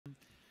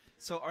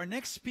So our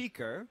next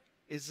speaker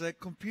is a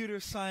computer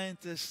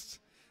scientist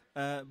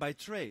by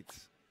trade.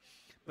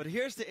 But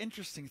here's the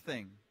interesting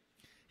thing.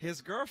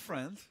 His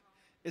girlfriend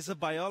is a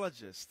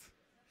biologist.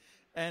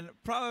 And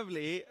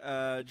probably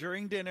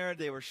during dinner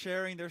they were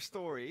sharing their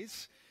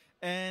stories.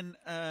 And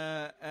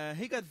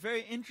he got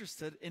very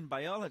interested in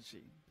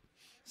biology.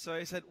 So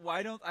he said,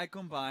 why don't I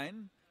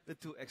combine the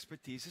two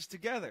expertises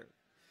together?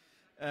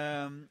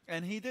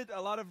 And he did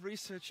a lot of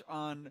research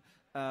on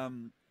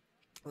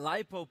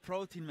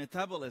lipoprotein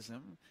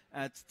metabolism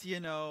at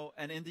TNO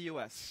and in the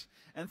US.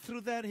 And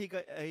through that, he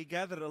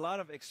gathered a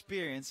lot of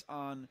experience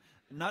on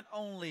not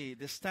only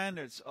the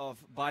standards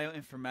of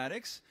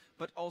bioinformatics,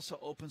 but also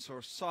open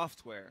source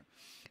software.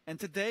 And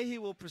today he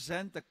will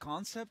present the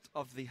concept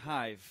of the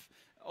Hyve,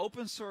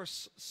 open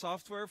source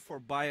software for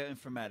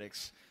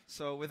bioinformatics.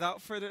 So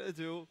without further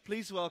ado,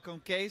 please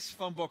welcome Kees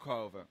van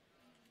Bochove.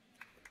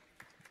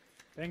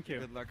 Thank you.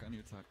 Good luck on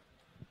your talk.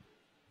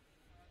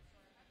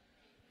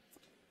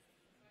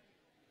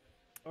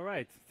 All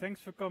right,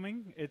 thanks for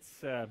coming.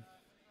 It's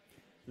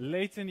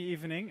late in the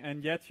evening,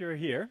 and yet you're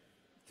here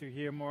to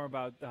hear more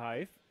about the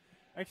Hyve.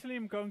 Actually,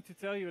 I'm going to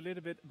tell you a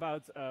little bit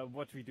about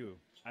what we do.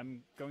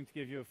 I'm going to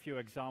give you a few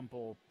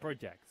example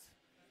projects.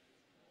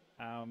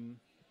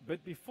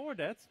 But before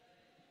that,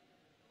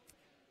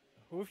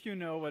 who of you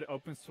know what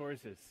open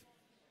source is?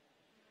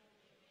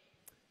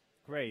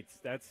 Great,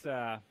 that's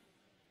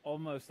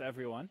almost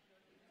everyone.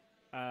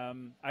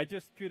 I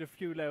just put a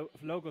few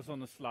logos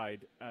on the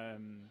slide.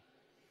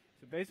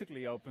 So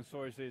basically, open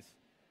source is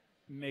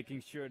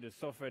making sure the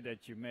software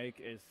that you make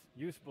is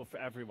usable for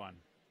everyone.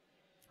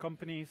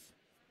 Companies,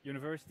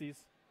 universities,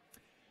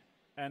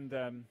 and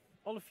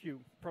all of you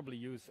probably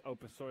use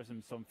open source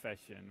in some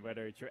fashion,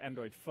 whether it's your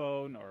Android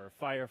phone or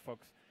Firefox.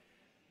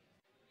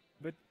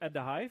 But at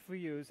the Hyve, we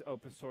use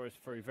open source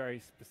for a very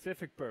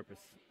specific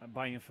purpose,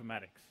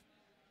 bioinformatics.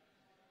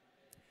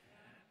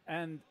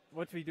 And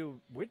what we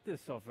do with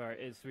this software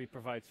is we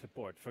provide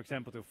support, for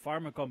example, to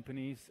pharma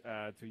companies,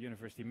 to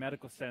university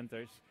medical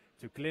centers,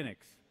 to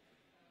clinics.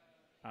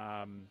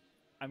 I'm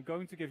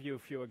going to give you a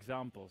few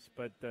examples,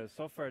 but the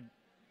software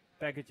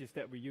packages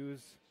that we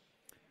use,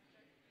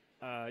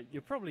 you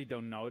probably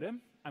don't know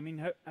them. I mean,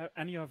 have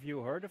any of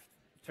you heard of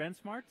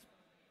Transmart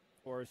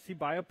or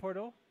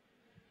CBioportal?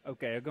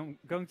 Okay, I'm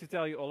going to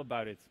tell you all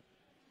about it.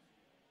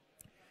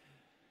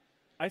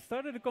 I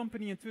started a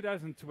company in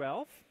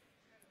 2012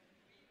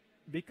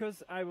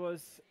 because I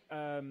was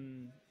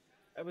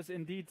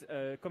indeed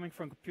coming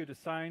from computer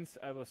science.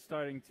 I was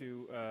starting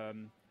to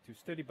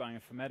study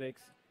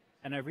bioinformatics,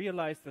 and I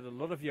realized that a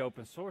lot of the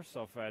open source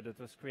software that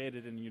was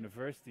created in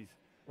universities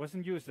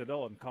wasn't used at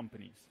all in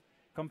companies.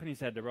 Companies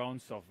had their own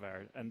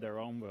software and their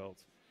own world.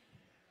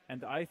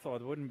 And I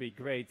thought, wouldn't it be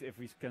great if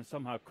we can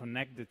somehow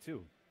connect the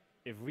two?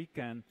 If we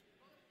can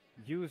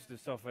use the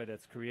software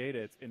that's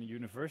created in a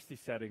university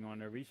setting or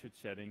in a research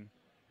setting,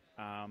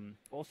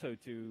 also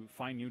to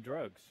find new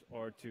drugs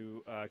or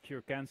to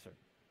cure cancer.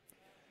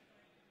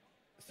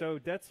 So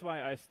that's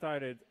why I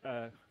started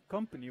a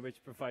company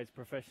which provides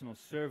professional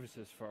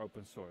services for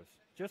open source,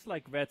 just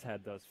like Red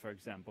Hat does, for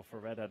example, for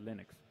Red Hat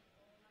Linux.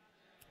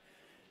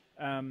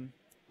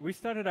 We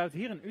started out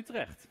here in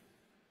Utrecht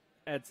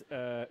at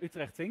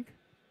Utrecht Inc.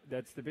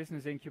 That's the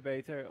business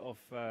incubator of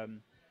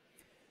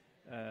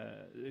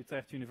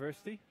Utrecht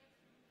University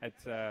in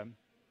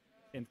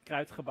het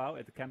Kruidgebouw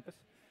at the campus.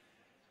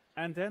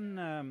 And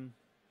then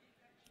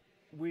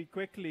we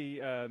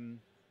quickly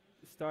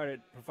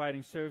started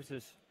providing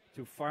services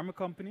to pharma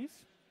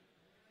companies,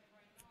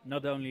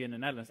 not only in the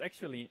Netherlands.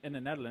 Actually, in the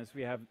Netherlands,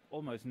 we have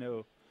almost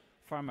no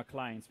pharma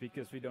clients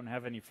because we don't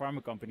have any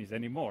pharma companies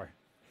anymore,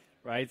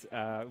 right?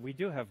 We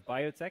do have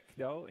biotech,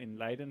 though, in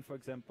Leiden, for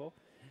example,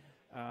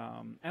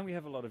 and we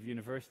have a lot of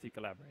university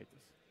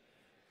collaborators.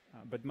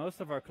 But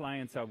most of our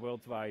clients are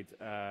worldwide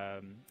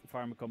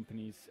pharma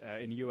companies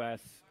in the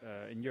US,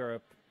 in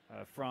Europe,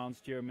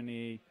 France,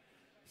 Germany,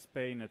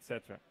 Spain,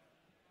 etc.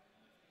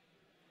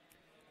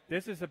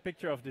 This is a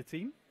picture of the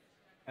team.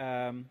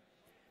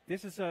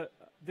 This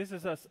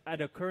is us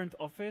at our current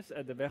office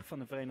at the Weg van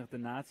de Verenigde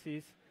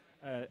Naties,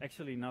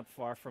 actually not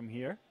far from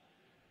here,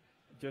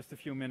 just a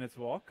few minutes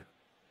walk.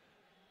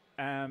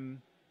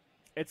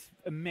 It's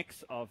a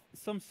mix of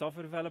some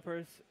software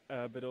developers,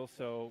 but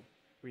also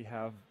we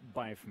have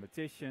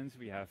bioinformaticians,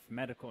 we have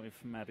medical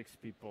informatics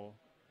people,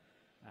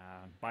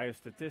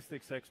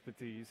 biostatistics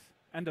expertise,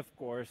 and of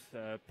course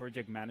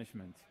project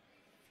management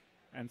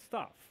and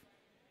staff.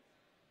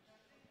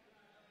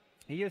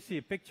 Here you see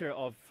a picture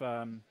of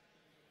an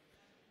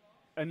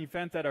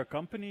event at our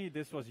company.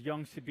 This was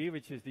Young CB,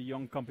 which is the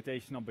Young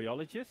Computational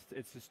Biologist.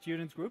 It's a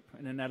student group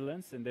in the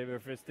Netherlands, and they were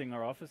visiting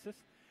our offices.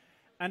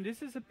 And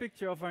this is a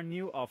picture of our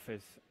new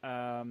office.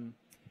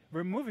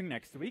 We're moving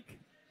next week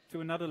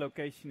to another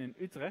location in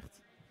Utrecht.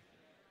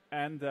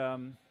 And,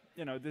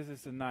 you know, this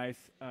is a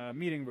nice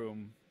meeting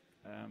room,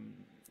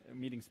 a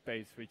meeting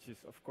space, which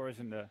is, of course,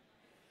 in the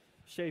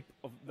shape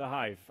of the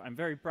Hyve. I'm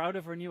very proud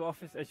of our new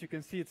office. As you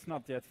can see, it's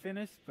not yet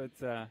finished, but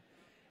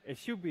it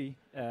should be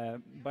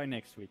by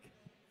next week.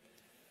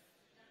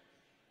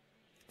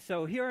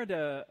 So here are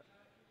the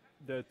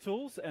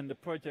tools and the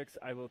projects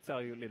I will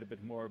tell you a little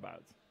bit more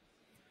about.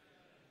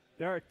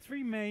 There are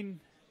three main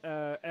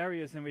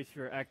areas in which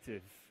we're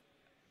active.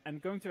 I'm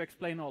going to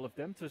explain all of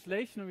them: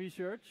 translational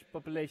research,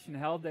 population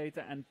health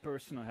data, and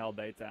personal health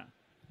data.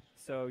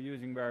 So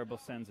using wearable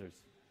sensors.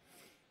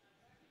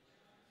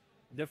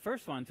 The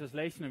first one,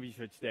 translational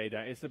research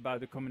data, is about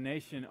the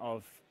combination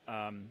of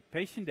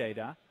patient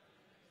data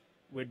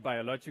with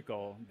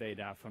biological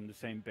data from the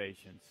same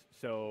patients.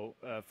 So,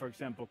 for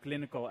example,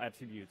 clinical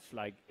attributes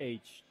like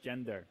age,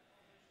 gender,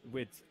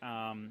 with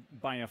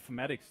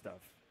bioinformatic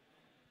stuff,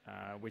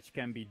 which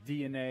can be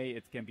DNA,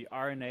 it can be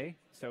RNA,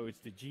 so it's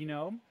the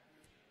genome,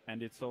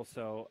 and it's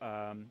also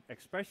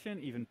expression,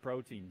 even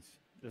proteins.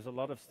 There's a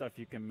lot of stuff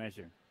you can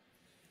measure.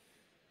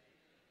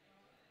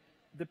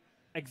 The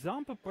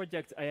example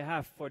project I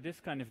have for this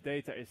kind of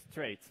data is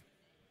trait.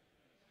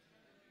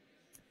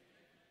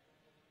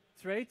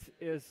 Trait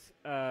is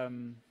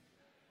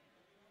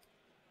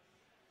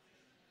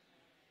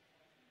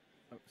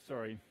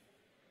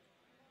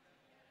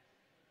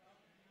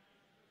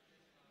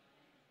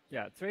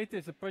Trait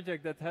is a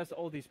project that has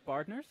all these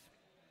partners.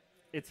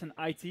 It's an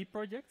IT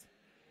project,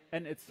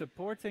 and it's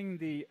supporting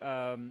the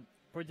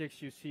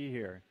projects you see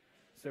here.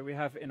 So we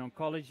have in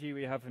oncology,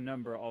 we have a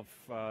number of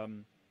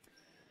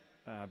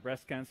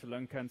breast cancer,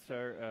 lung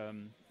cancer,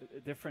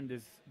 different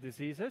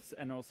diseases,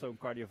 and also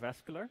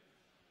cardiovascular.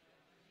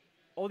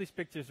 All these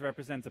pictures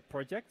represent a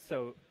project.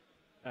 So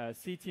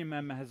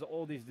CTMM has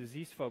all these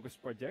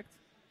disease-focused projects.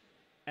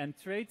 And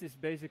Trait is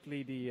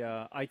basically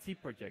the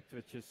IT project,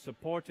 which is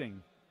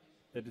supporting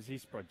the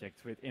disease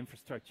project with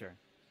infrastructure.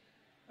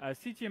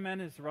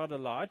 CTMN is rather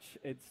large.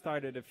 It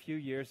started a few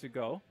years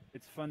ago.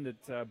 It's funded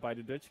by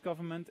the Dutch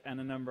government and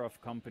a number of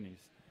companies.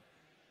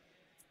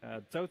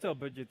 Total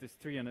budget is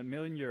 300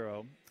 million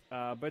euro.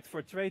 But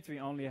for Trait, we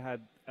only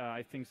had,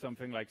 I think,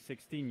 something like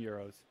 16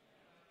 euros.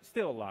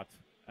 Still a lot.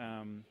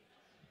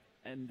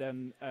 And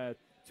then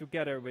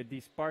together with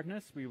these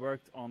partners, we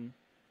worked on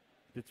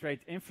the Trait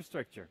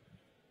infrastructure.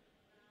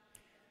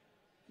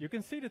 You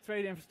can see the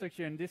Trait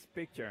infrastructure in this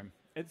picture.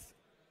 It's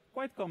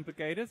quite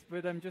complicated,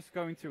 but I'm just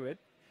going through it.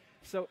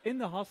 So in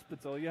the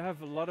hospital, you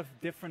have a lot of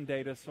different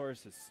data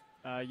sources.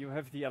 You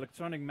have the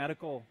electronic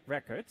medical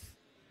records,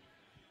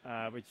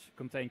 which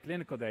contain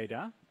clinical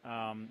data.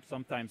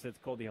 Sometimes it's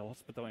called the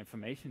hospital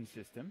information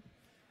system.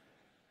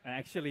 And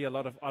actually, a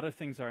lot of other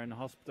things are in the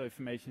hospital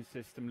information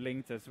system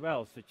linked as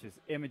well, such as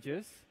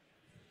images,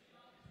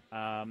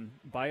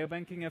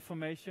 biobanking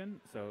information,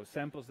 so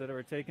samples that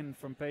are taken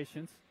from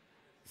patients,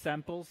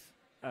 samples,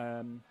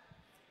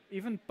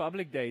 even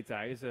public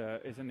data is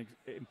an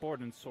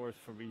important source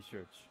for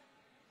research.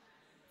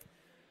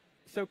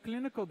 So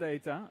clinical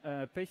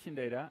data, patient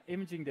data,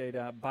 imaging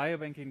data,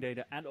 biobanking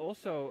data, and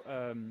also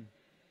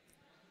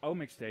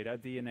omics data,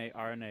 DNA,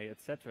 RNA,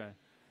 etc.,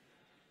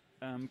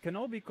 can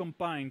all be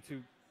combined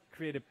to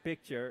create a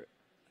picture,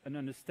 an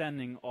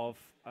understanding of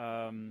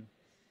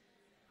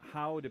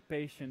how the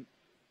patient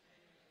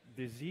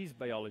disease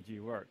biology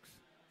works.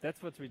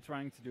 That's what we're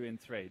trying to do in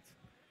Trait,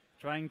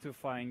 trying to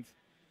find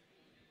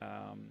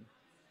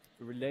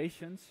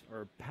relations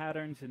or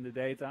patterns in the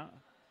data,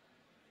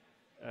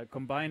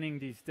 combining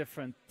these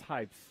different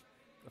types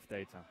of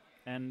data.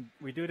 And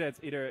we do that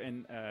either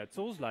in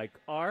tools like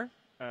R.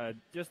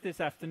 Just this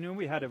afternoon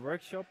we had a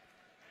workshop.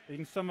 I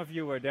think some of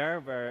you were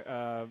there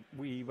where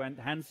we went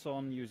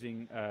hands-on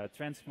using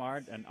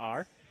Transmart and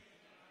R.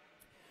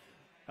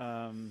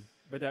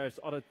 But there's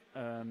other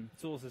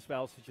tools as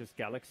well, such as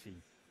Galaxy.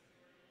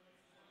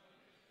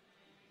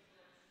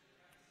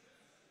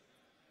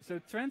 So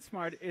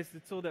Transmart is the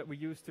tool that we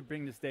use to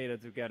bring this data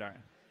together.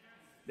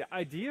 The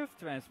idea of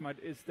Transmart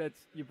is that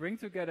you bring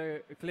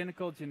together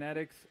clinical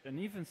genetics and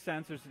even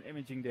sensors and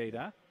imaging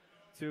data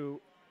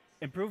to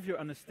improve your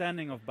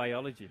understanding of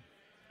biology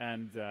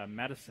and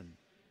medicine.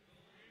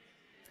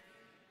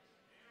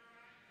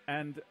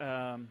 And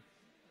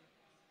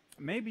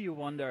maybe you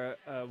wonder,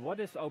 what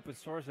is open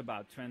source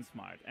about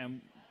Transmart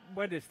and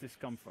where does this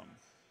come from?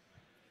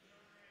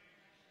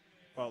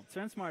 Well,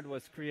 Transmart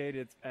was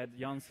created at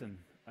Johnson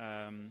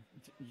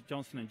 &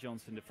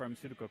 Johnson, the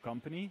pharmaceutical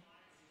company,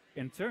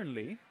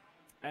 internally,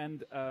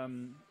 and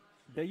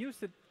they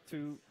used it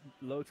to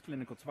load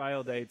clinical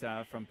trial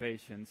data from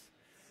patients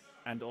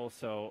and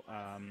also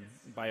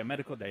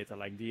biomedical data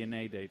like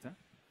DNA data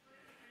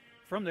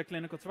from their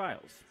clinical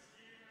trials.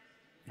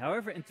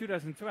 However, in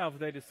 2012,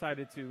 they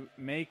decided to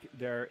make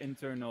their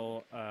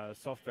internal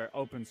software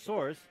open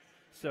source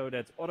so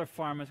that other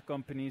pharma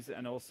companies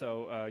and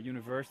also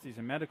universities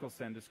and medical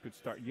centers could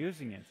start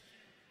using it.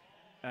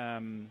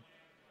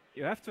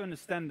 You have to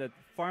understand that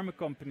pharma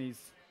companies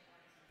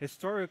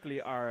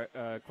historically are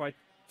quite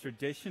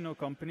traditional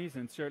companies,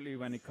 and certainly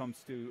when it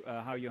comes to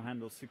how you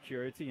handle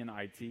security and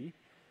IT.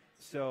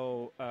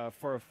 So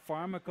for a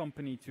pharma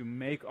company to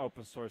make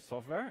open source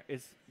software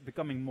is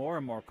becoming more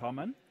and more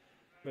common,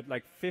 but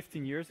like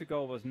 15 years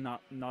ago was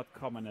not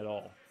common at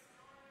all.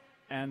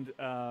 And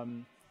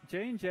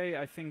J&J,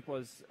 I think,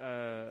 was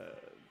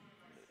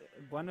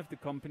one of the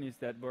companies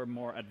that were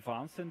more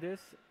advanced in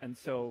this, and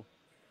so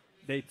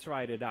they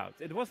tried it out.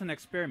 It was an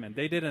experiment.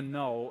 They didn't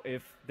know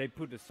if they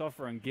put the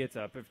software on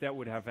GitHub, if that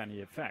would have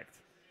any effect.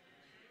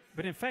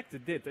 But in fact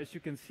it did. As you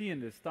can see in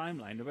this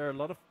timeline, there were a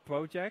lot of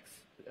projects,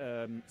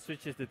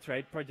 such as the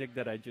trade project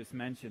that I just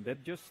mentioned,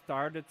 that just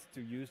started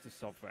to use the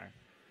software.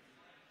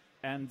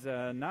 And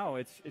now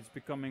it's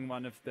becoming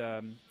one of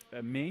the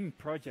main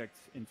projects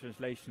in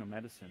translational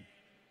medicine.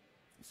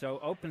 So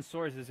open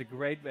source is a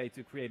great way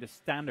to create a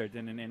standard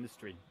in an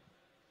industry.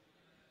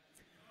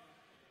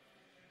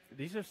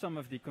 These are some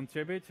of the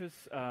contributors.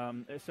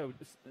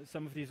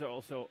 Some of these are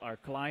also our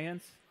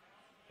clients,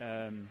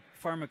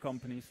 pharma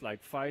companies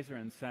like Pfizer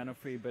and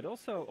Sanofi, but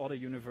also other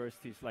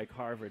universities like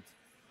Harvard.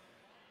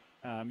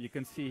 You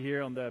can see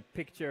here on the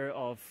picture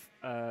of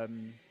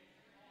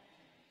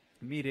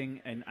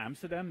meeting in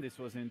Amsterdam. This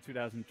was in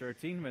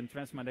 2013 when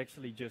Transmat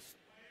actually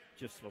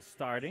just was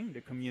starting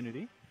the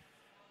community.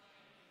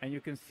 And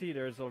you can see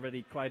there's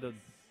already quite a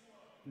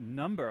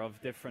number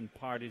of different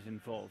parties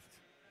involved.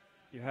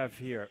 You have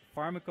here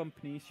pharma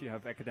companies, you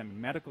have academic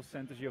medical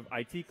centers, you have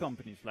IT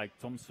companies like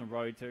Thomson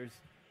Reuters,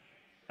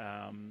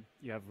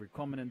 you have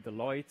Recombinant,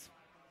 Deloitte,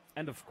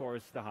 and of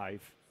course the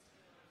Hyve.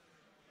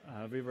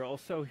 We were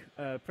also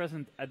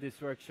present at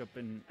this workshop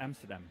in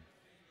Amsterdam.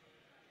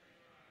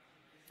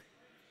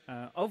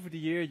 Over the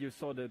year you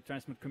saw the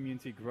Transmat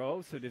community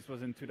grow, so this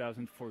was in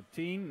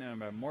 2014, there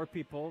were more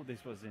people,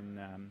 this was in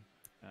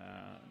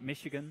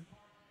Michigan.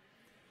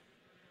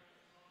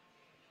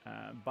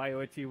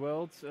 BioIT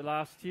World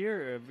last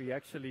year,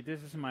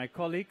 this is my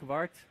colleague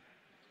Wart,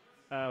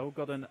 who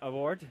got an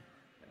award,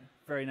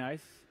 very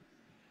nice.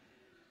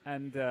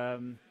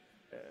 And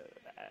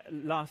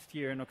last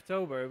year in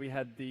October we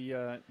had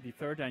the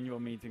third annual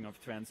meeting of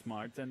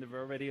Transmart, and there were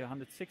already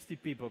 160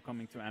 people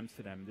coming to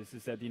Amsterdam. This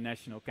is at the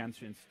National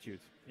Cancer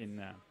Institute in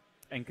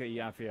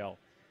NKI-AVL.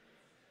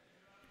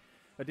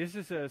 But this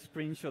is a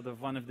screenshot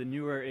of one of the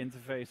newer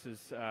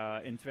interfaces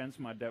in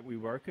Transmart that we're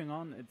working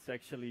on. It's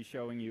actually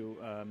showing you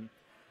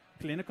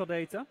clinical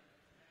data.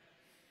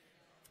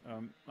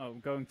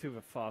 I'm going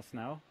too fast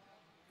now.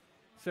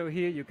 So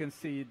here you can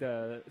see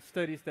the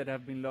studies that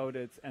have been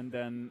loaded, and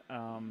then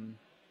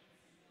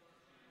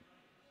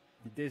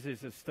this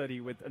is a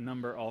study with a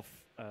number of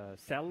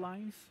cell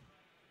lines,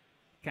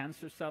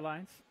 cancer cell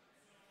lines.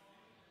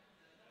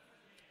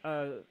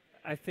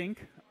 I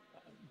think,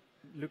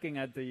 looking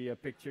at the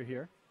picture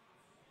here.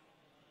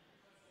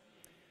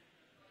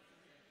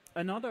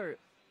 Another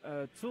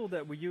tool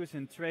that we use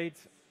in trade,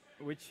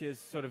 which is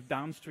sort of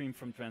downstream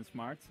from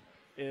Transmart,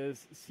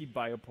 is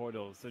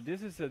CPEU4. So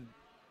this is an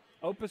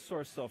open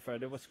source software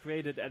that was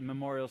created at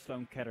Memorial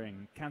Sloan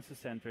Kettering Cancer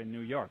Center in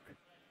New York.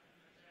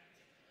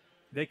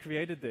 They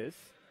created this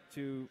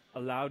to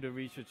allow the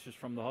researchers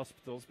from the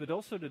hospitals, but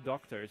also the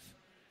doctors,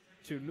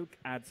 to look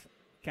at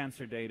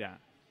cancer data.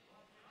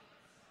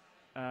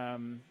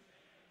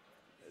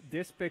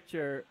 This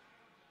picture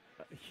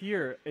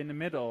here in the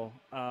middle,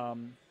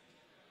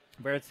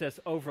 where it says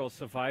overall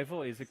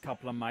survival, is a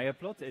Kaplan-Meier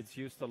plot. It's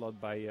used a lot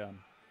by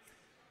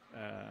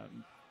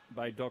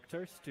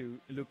doctors to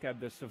look at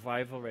the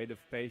survival rate of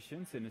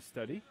patients in a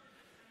study.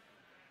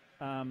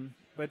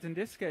 But in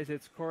this case,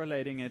 it's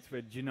correlating it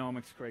with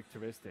genomics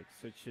characteristics,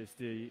 such as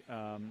the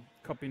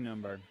copy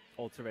number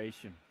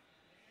alteration.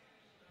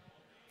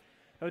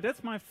 So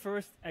that's my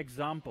first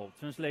example,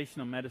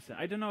 translational medicine.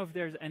 I don't know if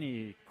there's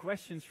any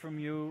questions from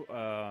you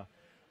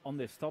on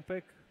this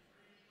topic.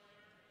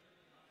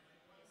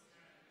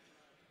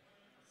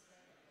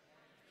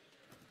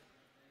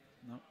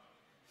 No.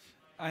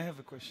 I have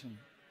a question.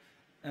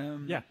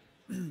 Yeah.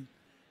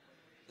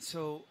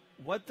 So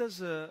what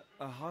does a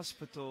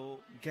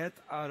hospital get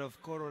out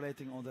of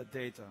correlating all that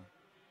data?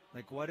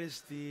 Like, what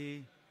is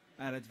the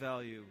added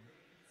value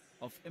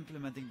of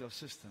implementing those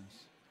systems?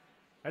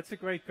 That's a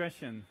great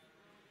question.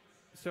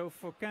 So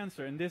for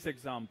cancer, in this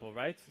example,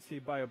 right,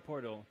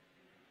 CPEU4,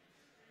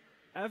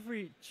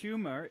 every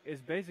tumor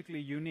is basically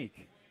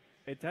unique.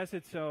 It has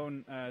its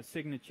own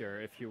signature,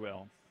 if you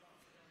will.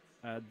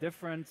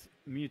 Different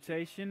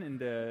mutation in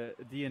the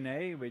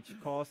DNA which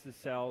cause the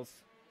cells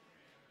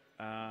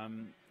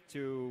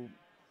to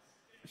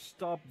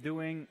stop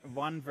doing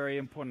one very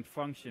important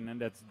function, and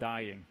that's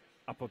dying,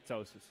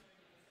 apoptosis.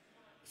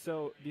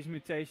 So this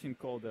mutation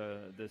called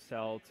the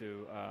cell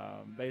to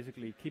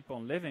basically keep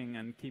on living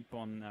and keep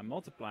on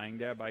multiplying,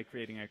 thereby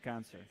creating a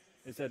cancer.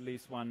 It's at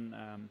least one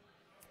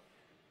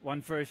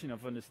version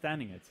of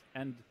understanding it.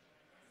 And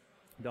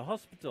the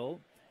hospital,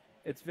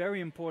 it's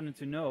very important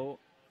to know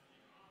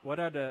what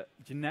are the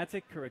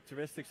genetic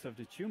characteristics of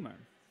the tumor.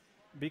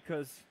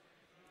 Because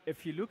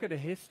if you look at the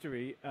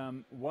history,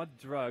 what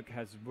drug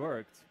has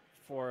worked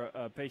for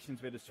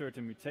patients with a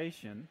certain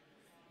mutation,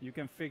 you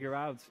can figure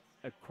out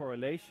a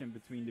correlation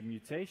between the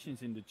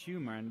mutations in the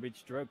tumor and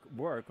which drug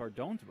work or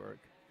don't work.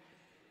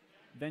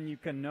 Then you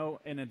can know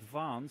in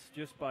advance,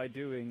 just by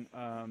doing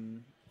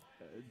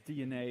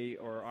DNA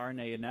or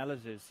RNA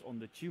analysis on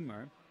the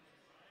tumor,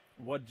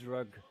 what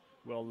drug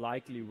will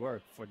likely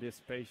work for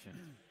this patient.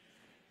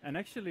 And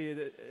actually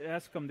it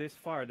has come this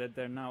far that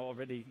there are now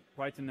already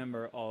quite a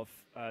number of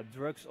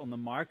drugs on the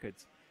market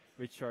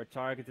which are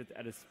targeted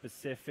at a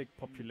specific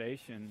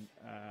population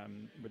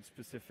with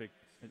specific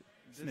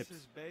SNPs.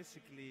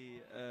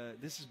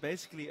 This is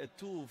basically a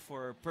tool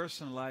for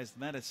personalized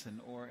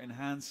medicine or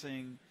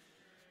enhancing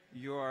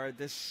your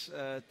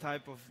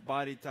type of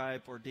body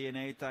type or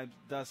DNA type.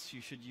 Thus,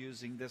 you should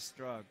using this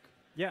drug.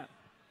 Yeah,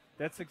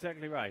 that's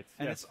exactly right.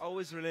 And yes. it's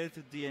always related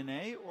to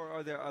DNA, or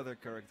are there other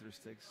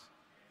characteristics?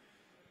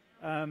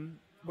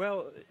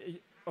 Well,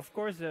 of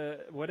course,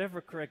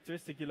 whatever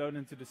characteristic you load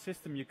into the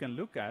system, you can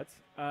look at.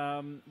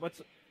 Don't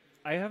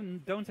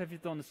have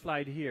it on the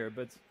slide here,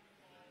 but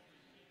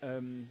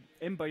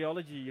in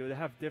biology you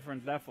have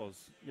different levels.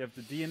 You have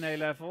the DNA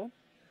level,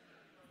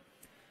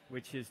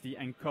 which is the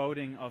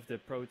encoding of the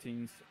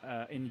proteins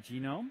in the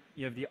genome.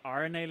 You have the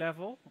RNA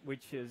level,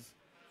 which is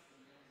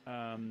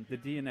the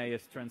DNA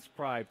is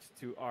transcribed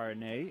to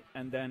RNA,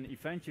 and then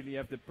eventually you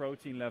have the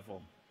protein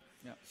level.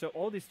 Yeah. So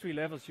all these three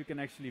levels you can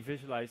actually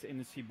visualize in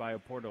the CPEU4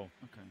 portal.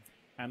 Okay.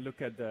 And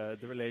look at the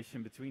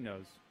relation between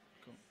those.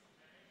 Cool.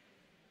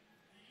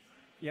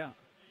 Yeah.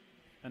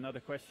 Another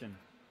question.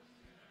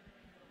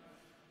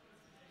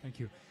 Thank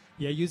you.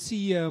 Yeah, you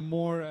see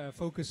more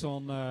focus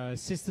on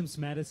systems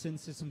medicine,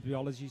 systems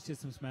biology,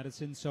 systems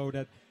medicine, so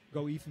that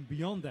go even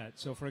beyond that.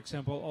 So, for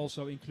example,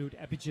 also include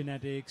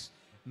epigenetics,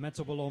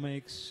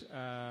 metabolomics,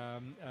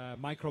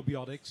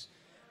 microbiotics.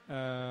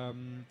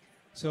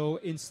 So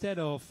instead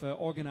of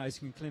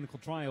organizing clinical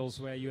trials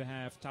where you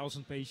have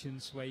 1,000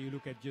 patients, where you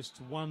look at just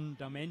one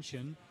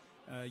dimension,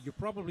 you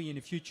probably in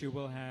the future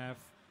will have,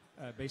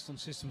 based on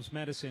systems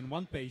medicine,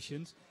 one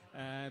patient,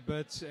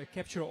 but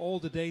capture all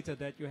the data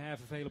that you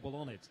have available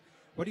on it.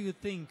 What do you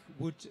think,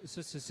 would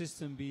such a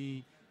system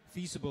be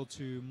feasible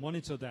to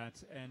monitor that,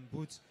 and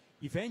would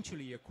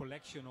eventually a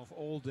collection of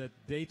all that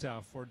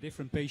data for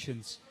different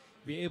patients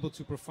be able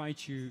to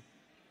provide you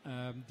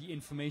the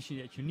information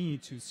that you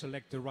need to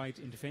select the right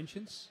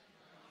interventions?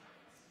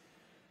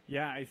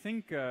 Yeah, I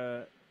think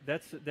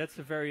that's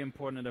a very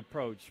important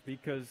approach,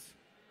 because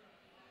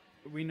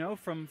we know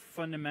from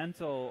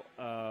fundamental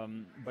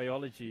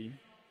biology,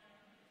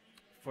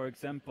 for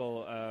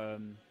example,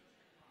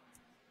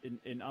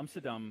 in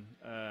Amsterdam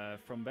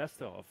from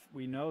Westerhof,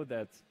 we know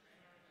that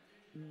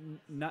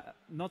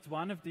not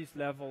one of these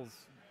levels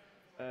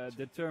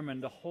determine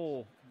the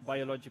whole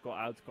biological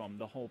outcome,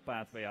 the whole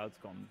pathway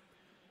outcome.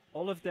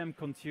 All of them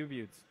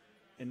contribute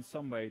in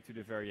some way to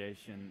the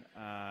variation.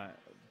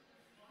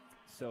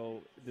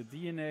 So the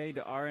DNA,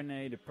 the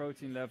RNA, the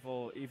protein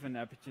level, even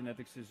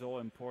epigenetics is all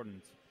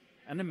important.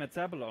 And the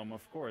metabolome,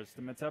 of course.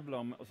 The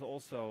metabolome is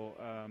also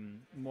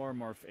more and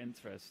more of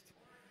interest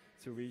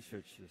to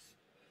researchers.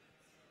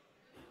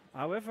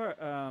 However,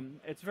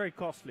 it's very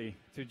costly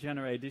to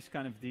generate these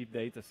kind of deep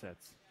data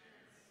sets.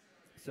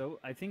 So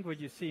I think what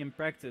you see in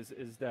practice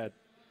is that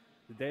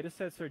the data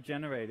sets are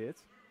generated,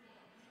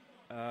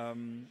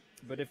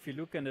 but if you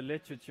look in the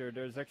literature,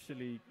 there's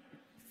actually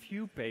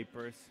few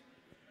papers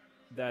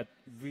that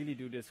really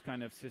do this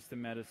kind of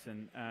system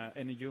medicine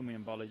in a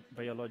human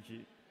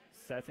biology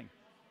setting.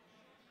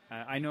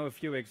 I know a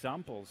few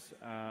examples.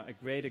 A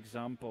great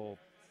example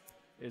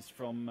is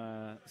from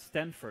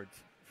Stanford,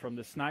 from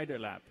the Snyder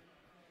lab.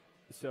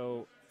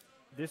 So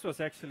this was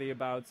actually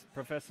about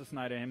Professor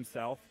Snyder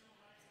himself.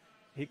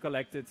 He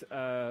collected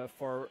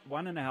for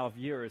 1.5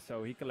 years or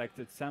so, he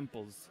collected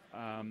samples,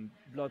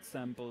 blood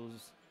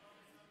samples,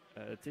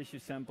 tissue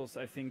samples,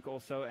 I think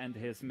also, and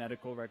his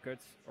medical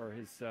records, or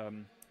his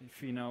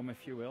phenome,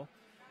 if you will.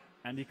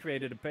 And he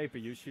created a paper.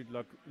 You should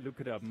look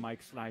it up,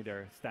 Mike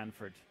Snyder,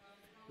 Stanford.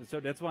 So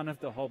that's one of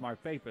the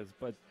hallmark papers.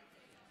 But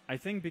I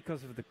think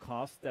because of the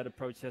cost, that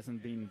approach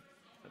hasn't been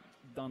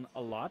done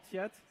a lot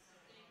yet.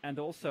 And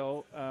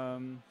also,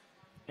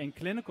 in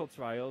clinical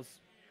trials,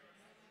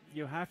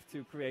 you have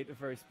to create a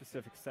very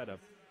specific setup.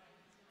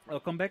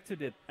 I'll come back to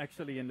that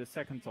actually in the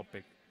second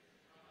topic.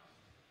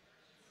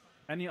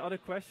 Any other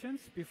questions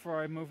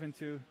before I move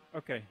into...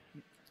 Okay.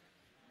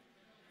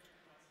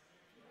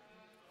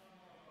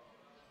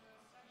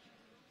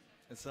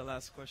 It's the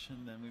last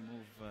question, then we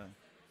move...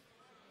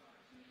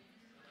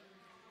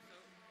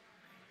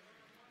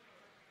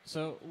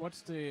 So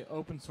what's the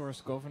open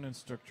source governance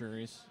structure?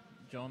 Is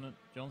Johnson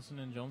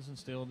 & Johnson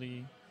still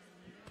the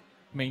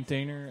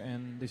maintainer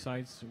and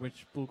decides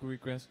which pull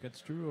request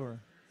gets through, or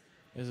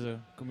is it a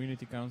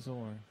community council?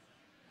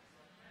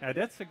 Or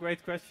That's a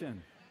great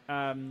question.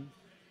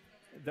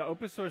 The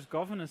open source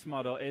governance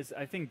model is,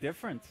 I think,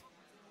 different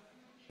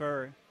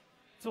per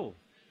tool.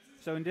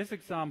 So in this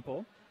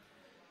example,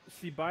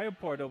 CPEU4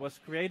 portal was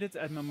created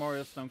at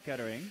Memorial Sloan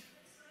Kettering.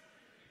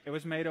 It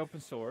was made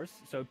open source,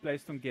 so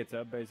placed on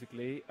GitHub,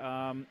 basically.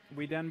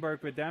 We then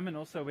worked with them and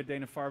also with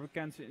Dana-Farber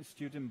Cancer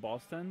Institute in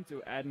Boston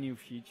to add new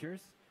features.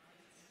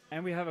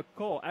 And we have a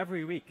call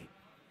every week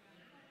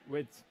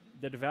with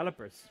the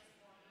developers.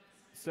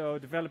 So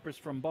developers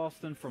from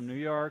Boston, from New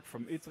York,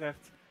 from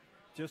Utrecht,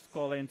 just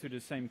call into the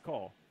same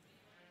call.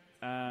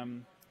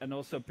 And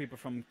also people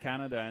from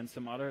Canada and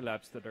some other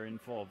labs that are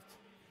involved.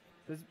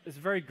 It's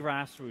a very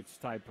grassroots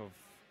type of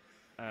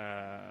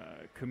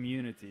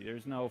community.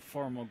 There's no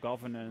formal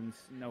governance,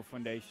 no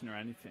foundation or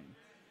anything.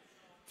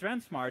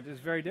 Transmart is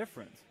very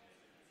different.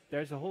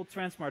 There's a whole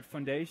Transmart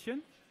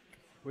Foundation,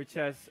 which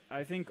has,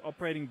 I think,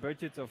 operating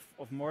budget of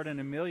more than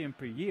 $1 million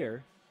per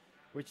year,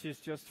 which is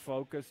just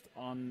focused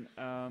on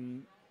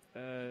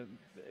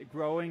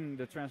growing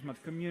the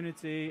Transmart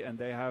community, and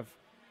they have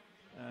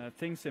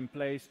things in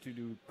place to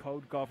do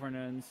code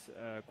governance,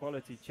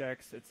 quality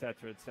checks,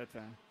 etc.,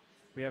 etc.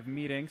 We have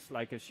meetings,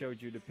 like I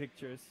showed you the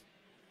pictures.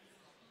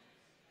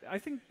 I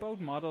think both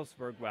models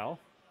work well.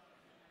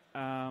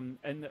 And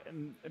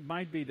it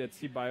might be that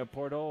CPEU4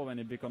 portal, when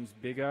it becomes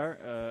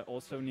bigger,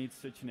 also needs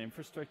such an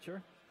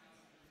infrastructure.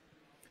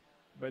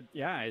 But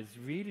yeah, it's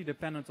really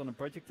dependent on the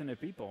project and the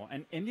people.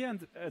 And in the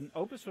end, an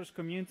open source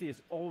community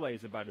is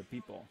always about the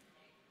people.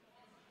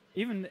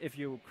 Even if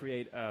you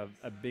create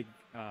a big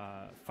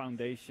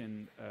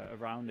foundation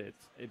around it,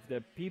 if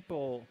the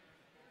people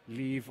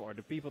leave or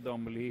the people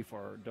don't believe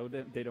or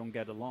they don't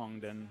get along,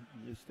 then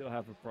you still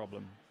have a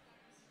problem.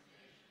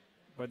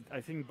 But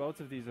I think both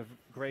of these are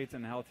great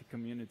and healthy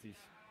communities.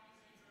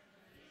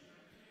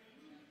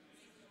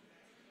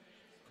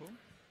 Cool.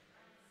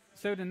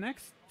 So the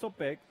next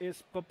topic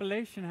is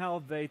population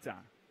health data.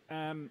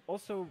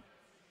 Also,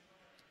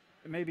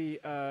 maybe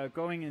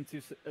going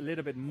into a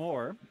little bit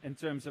more in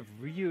terms of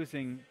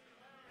reusing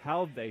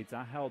health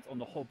data held on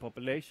the whole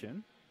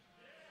population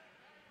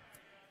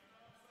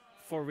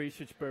for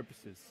research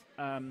purposes.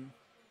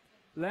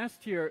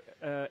 Last year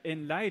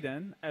in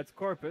Leiden at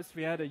Corpus,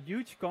 we had a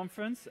huge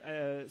conference,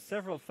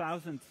 several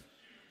thousand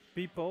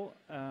people,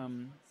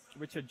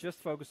 which are just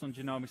focused on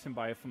genomics and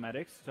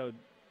bioinformatics. So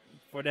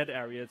for that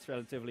area, it's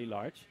relatively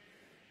large.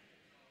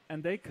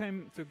 And they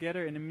came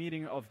together in a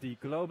meeting of the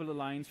Global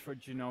Alliance for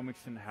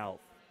Genomics and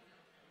Health.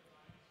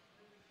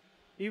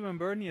 Ewan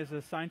Burney is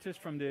a scientist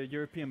from the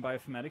European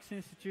Bioinformatics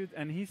Institute,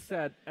 and he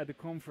said at the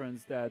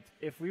conference that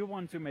if we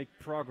want to make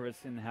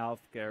progress in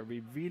healthcare,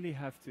 we really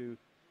have to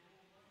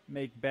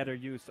make better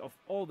use of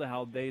all the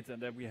health data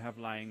that we have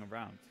lying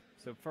around.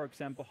 So, for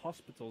example,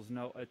 hospitals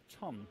know a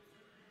ton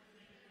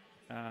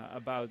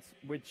about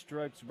which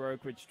drugs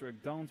work, which drugs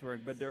don't work,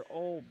 but they're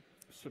all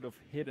sort of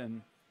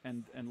hidden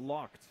and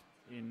locked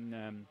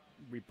in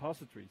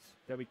repositories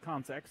that we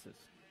can't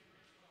access.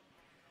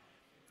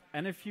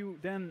 And if you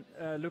then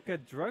look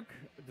at drug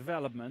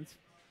development,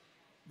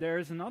 there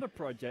is another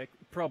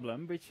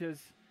problem, which is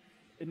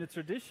in the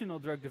traditional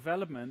drug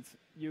development,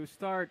 you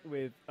start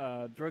with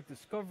drug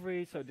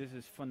discovery, so this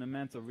is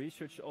fundamental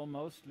research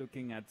almost,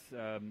 looking at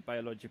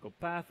biological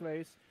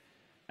pathways,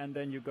 and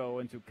then you go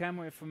into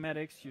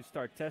chemoinformatics, you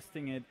start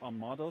testing it on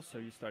models, so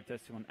you start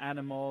testing on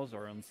animals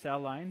or on cell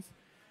lines,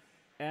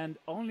 and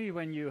only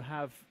when you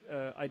have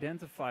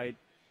identified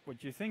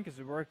what you think is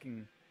a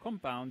working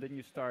compound, then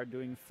you start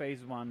doing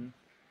phase 1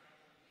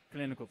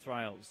 clinical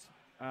trials.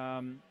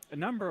 A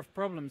number of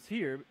problems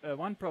here.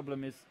 One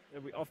problem is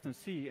we often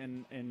see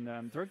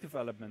in drug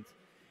development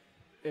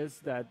is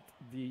that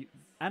the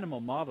animal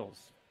models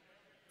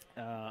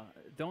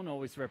don't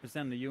always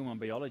represent the human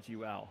biology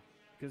well,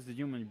 because the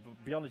human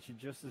biology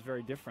just is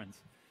very different.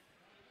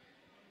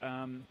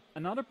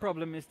 Another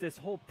problem is this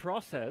whole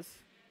process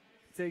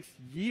takes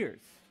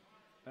years.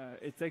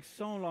 It takes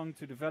so long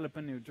to develop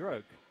a new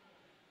drug.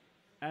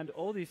 And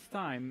all this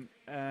time,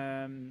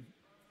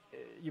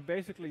 you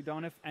basically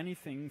don't have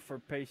anything for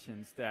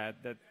patients that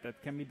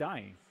can be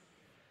dying.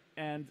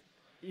 And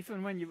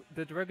even when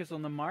the drug is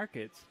on the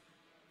market,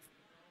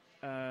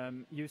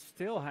 you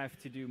still have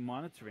to do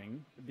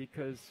monitoring,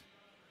 because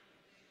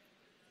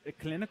a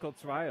clinical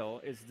trial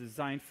is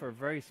designed for a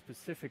very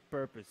specific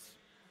purpose.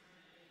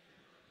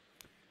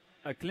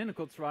 A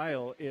clinical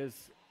trial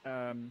is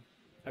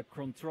a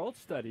controlled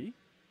study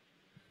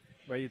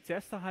where you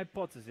test a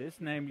hypothesis,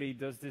 namely,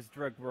 does this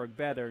drug work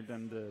better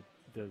than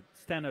the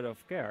standard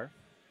of care?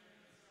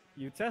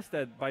 You test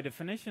that by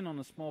definition on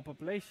a small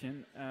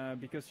population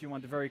because you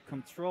want a very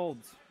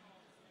controlled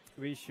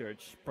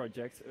research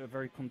project, a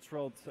very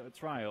controlled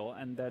trial,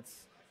 and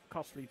that's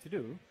costly to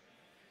do.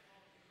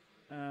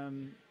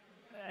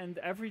 And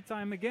every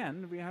time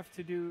again, we have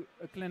to do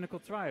a clinical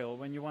trial.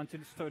 When you want to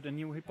start a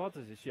new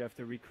hypothesis, you have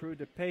to recruit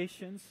the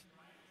patients,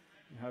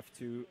 you have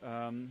to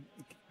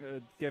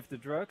give the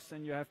drugs,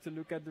 and you have to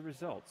look at the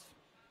results.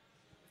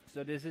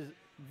 So this is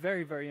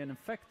very, very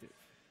ineffective.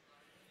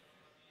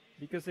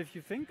 Because if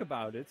you think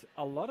about it,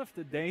 a lot of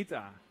the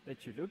data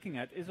that you're looking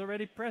at is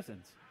already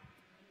present.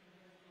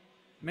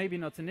 Maybe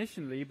not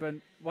initially, but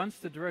once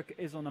the drug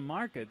is on the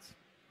market,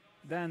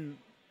 then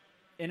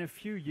in a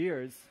few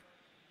years,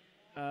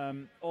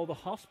 all the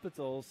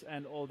hospitals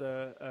and all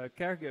the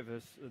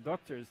caregivers, the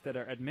doctors that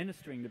are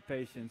administering the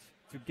patients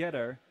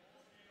together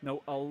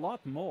know a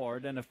lot more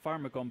than a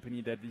pharma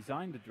company that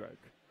designed the drug.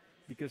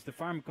 Because the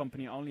pharma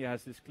company only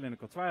has this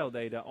clinical trial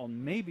data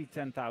on maybe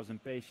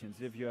 10,000 patients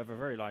if you have a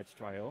very large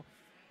trial.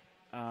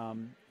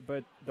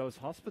 But those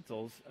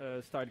hospitals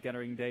start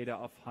gathering data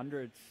of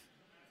hundreds,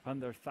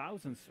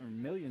 thousands or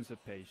millions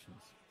of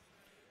patients.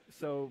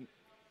 So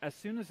as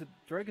soon as a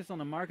drug is on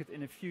the market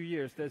in a few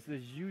years, there's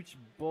this huge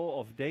ball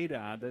of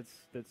data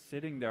that's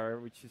sitting there,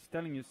 which is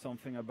telling you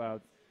something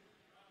about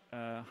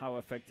how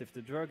effective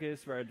the drug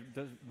is, where it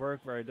does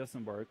work, where it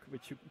doesn't work,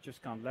 which you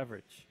just can't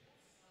leverage.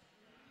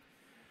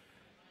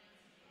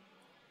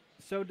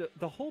 So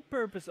the whole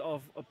purpose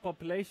of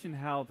population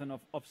health and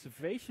of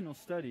observational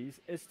studies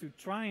is to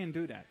try and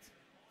do that.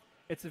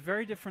 It's a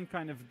very different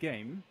kind of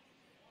game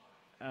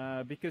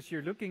because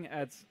you're looking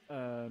at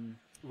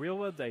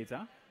real-world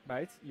data,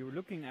 right? You're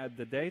looking at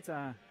the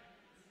data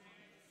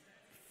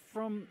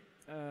from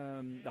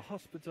the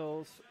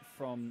hospitals,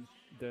 from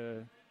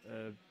the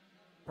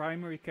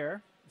primary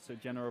care, so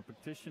general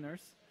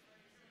practitioners,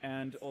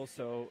 and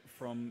also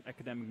from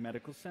academic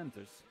medical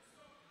centers.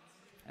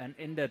 And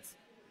in that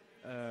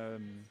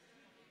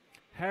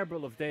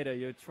hairball of data,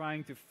 you're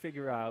trying to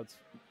figure out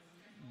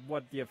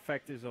what the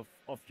effect is of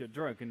your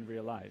drug in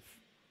real life.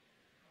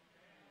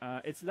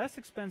 It's less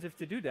expensive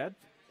to do that.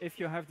 If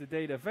you have the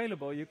data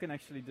available, you can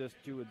actually just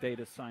do a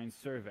data science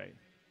survey.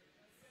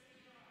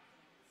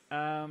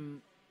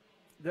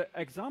 The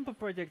example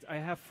project I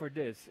have for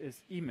this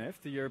is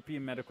EMIF, the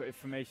European Medical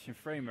Information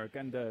Framework,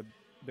 and the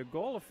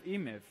goal of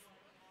EMIF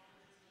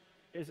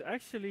is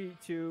actually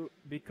to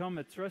become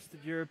a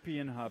trusted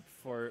European hub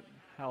for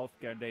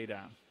healthcare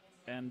data.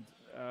 And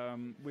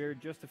we're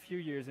just a few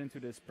years into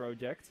this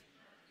project.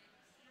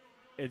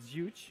 It's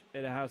huge.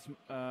 It has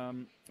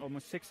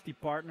almost 60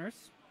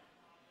 partners.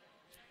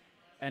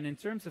 And in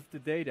terms of the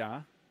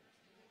data,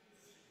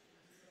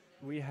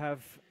 we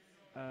have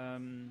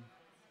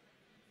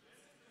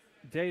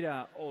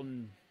data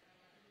on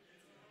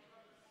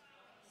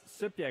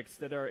subjects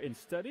that are in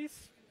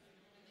studies,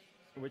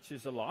 which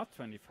is a lot,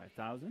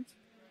 25,000,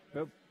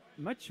 but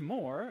much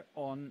more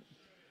on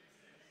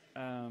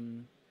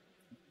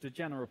the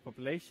general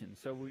population.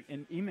 So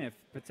in EMIF,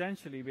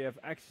 potentially we have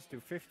access to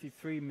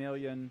 53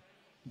 million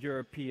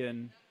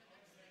European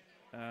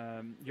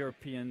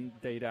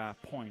data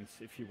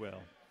points, if you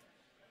will.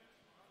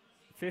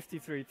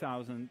 53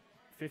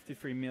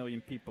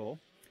 million people.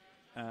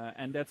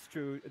 And that's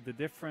through the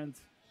different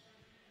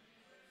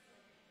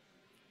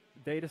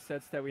data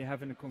sets that we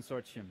have in the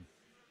consortium.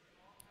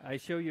 I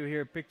show you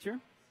here a picture.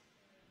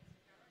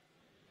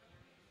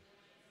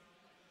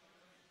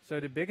 So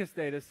the biggest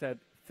data set,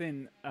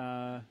 thin,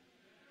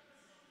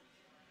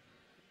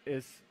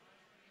 is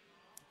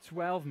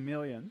 12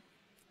 million.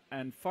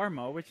 And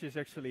Pharma, which is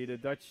actually the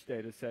Dutch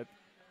data set,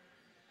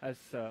 has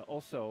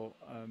also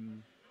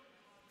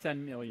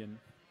 10 million.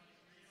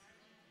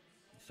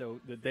 So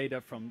the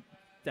data from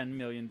 10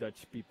 million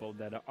Dutch people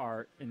that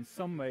are in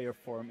some way or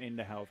form in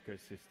the healthcare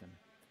system.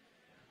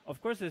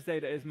 Of course, this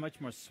data is much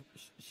more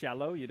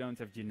shallow. You don't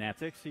have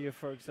genetics here,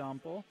 for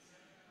example,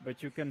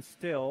 but you can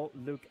still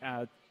look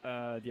at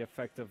the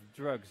effect of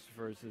drugs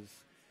versus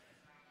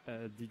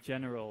the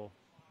general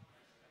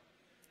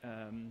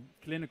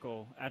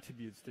clinical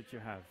attributes that you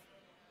have.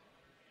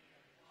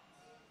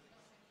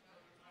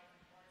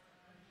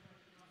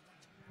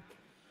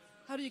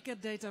 How do you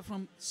get data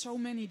from so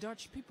many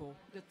Dutch people?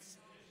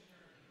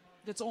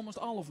 That's almost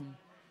all of them.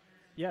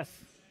 Yes.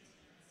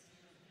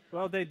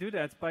 Well, they do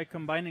that by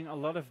combining a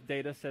lot of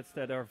data sets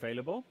that are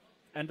available.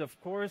 And of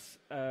course,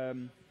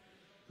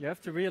 you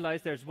have to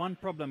realize there's one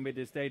problem with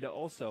this data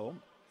also,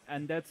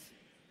 and that's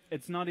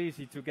it's not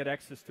easy to get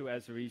access to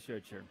as a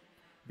researcher,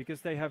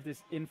 because they have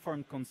this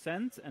informed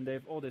consent and they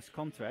have all these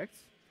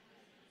contracts,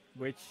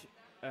 which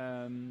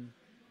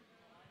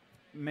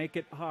make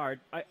it hard.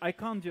 I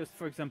can't just,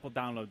 for example,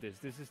 download this.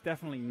 This is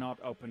definitely not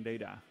open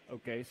data.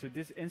 Okay, so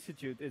this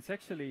institute, it's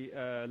actually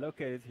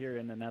located here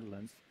in the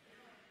Netherlands.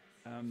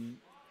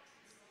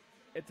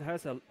 It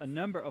has a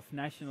number of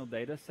national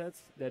data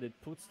sets that it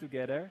puts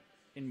together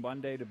in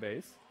one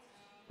database,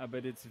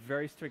 but it's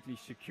very strictly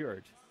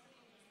secured.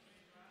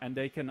 And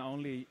they can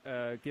only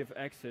give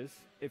access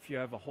if you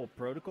have a whole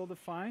protocol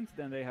defined.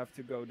 Then they have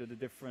to go to the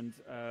different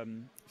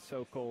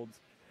so-called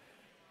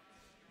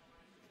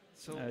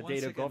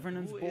data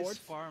governance boards. Who is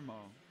Pharma?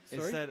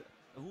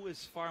 Who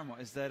is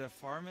Pharma? Is that a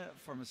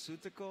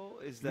pharmaceutical?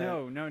 Is that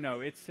No.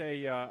 It's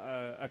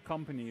a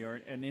company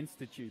or an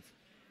institute.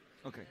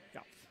 Okay.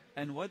 Yeah.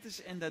 And what is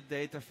in that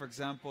data? For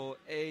example,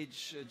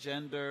 age,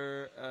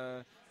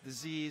 gender,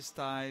 disease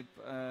type,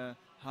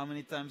 how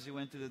many times you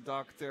went to the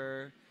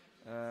doctor,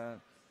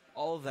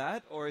 all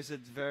that, or is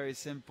it very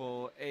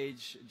simple?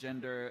 Age,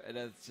 gender,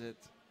 that's it.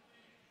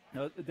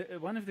 No,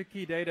 one of the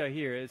key data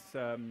here is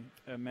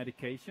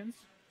medications.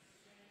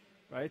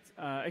 Right.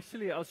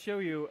 Actually, I'll show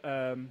you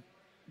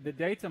the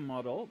data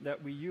model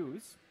that we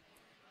use.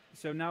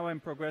 So now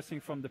I'm progressing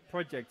from the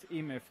project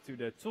EMIF to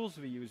the tools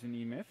we use in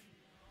EMIF.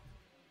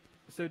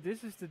 So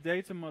this is the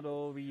data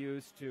model we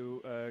use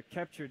to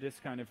capture this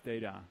kind of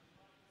data.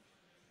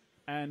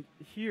 And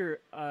here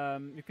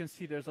you can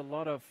see there's a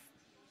lot of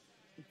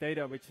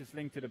data which is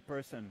linked to the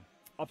person.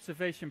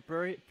 Observation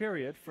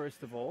period,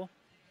 first of all,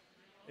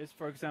 is,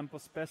 for example,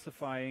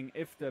 specifying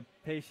if the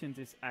patient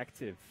is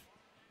active.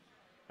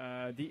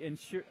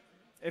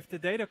 If the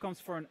data comes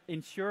from an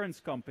insurance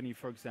company,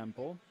 for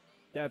example,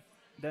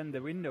 then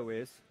the window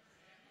is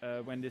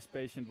when this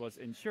patient was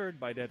insured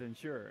by that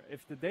insurer.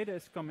 If the data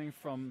is coming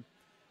from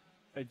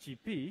a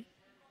GP,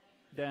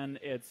 then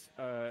it's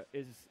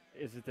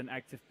is it an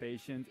active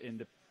patient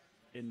in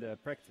the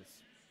practice.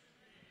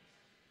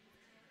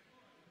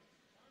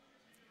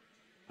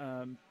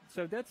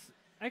 So that's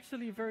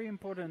actually a very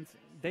important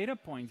data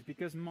point,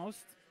 because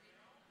most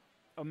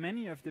or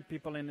many of the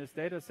people in this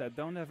data set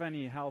don't have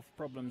any health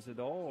problems at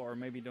all, or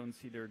maybe don't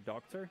see their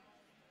doctor.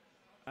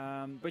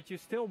 But you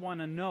still want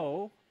to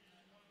know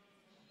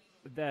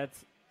that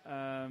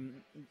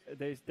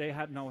they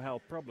had no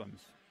health problems,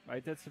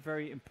 right? That's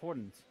very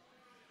important,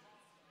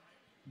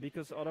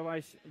 because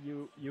otherwise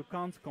you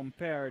can't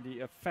compare the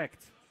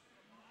effect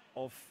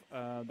of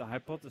the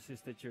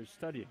hypothesis that you're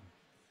studying.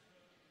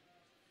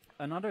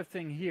 Another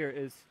thing here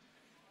is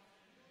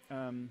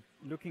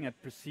looking at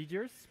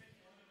procedures.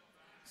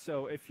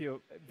 So if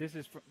you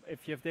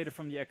have data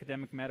from the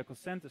academic medical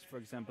centers, for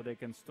example, they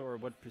can store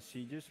what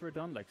procedures were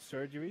done, like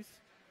surgeries,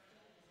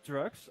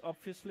 drugs,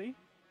 obviously.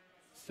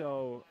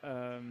 So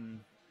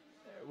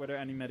whether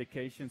any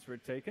medications were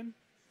taken,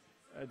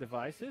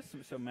 devices,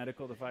 so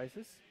medical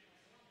devices.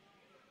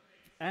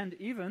 And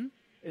even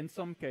in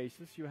some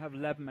cases you have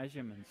lab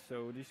measurements.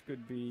 So this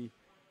could be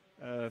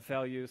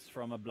values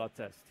from a blood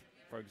test,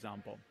 for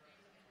example.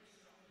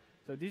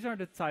 So these are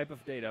the type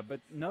of data, but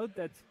note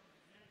that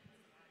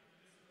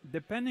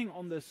depending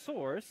on the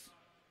source,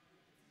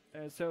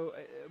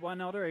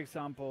 one other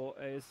example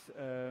is,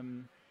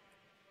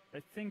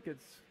 I think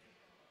it's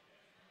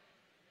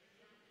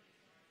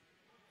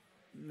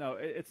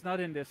not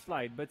in this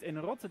slide, but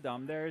in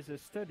Rotterdam there is a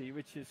study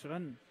which is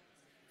run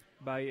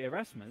by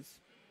Erasmus,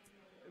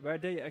 where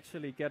they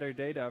actually gather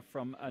data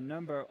from a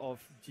number of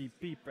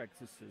GP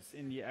practices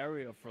in the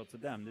area of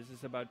Rotterdam. This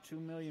is about 2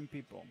 million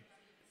people.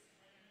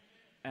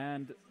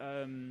 And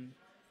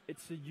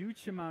it's a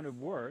huge amount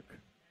of work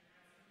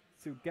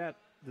to get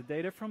the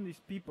data from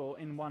these people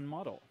in one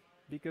model,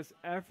 because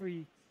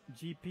every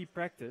GP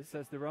practice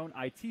has their own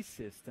IT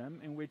system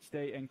in which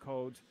they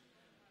encode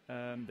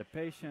the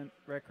patient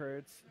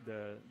records,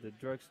 the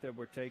drugs that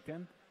were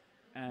taken.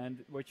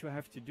 And what you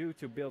have to do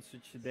to build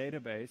such a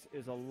database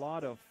is a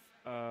lot of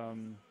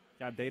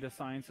data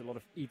science, a lot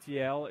of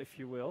ETL, if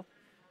you will,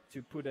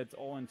 to put it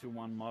all into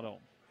one model.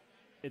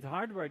 It's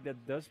hard work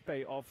that does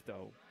pay off,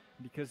 though,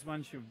 because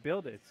once you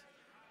build it,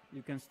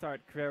 you can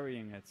start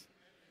querying it.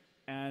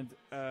 And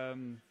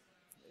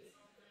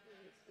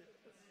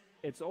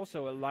it's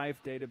also a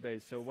live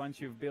database, so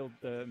once you've built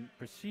the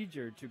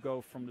procedure to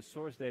go from the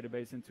source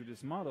database into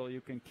this model,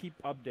 you can keep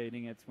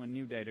updating it when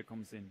new data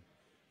comes in.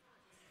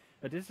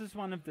 This is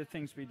one of the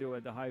things we do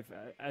at the Hyve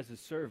as a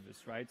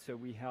service, right? So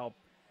we help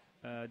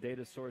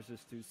data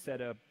sources to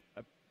set up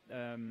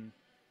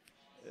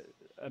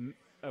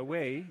a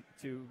way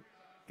to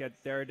get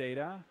their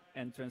data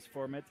and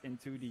transform it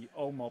into the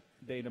OMOP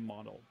data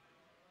model.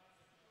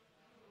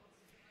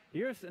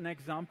 Here's an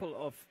example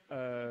of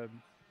a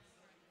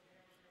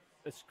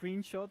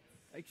screenshot,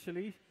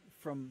 actually,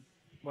 from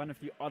one of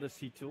the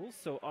Odyssey tools.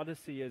 So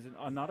Odyssey is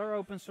another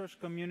open source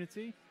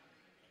community,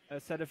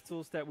 a set of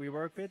tools that we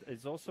work with.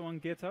 It's also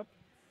on GitHub.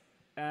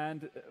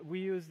 And we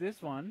use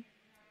this one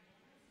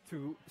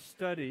to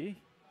study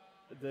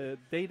the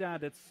data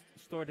that's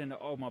stored in the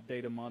OMOP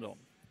data model.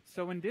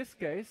 So in this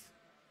case,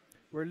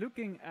 we're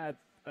looking at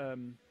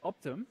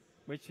Optum,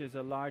 which is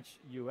a large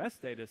US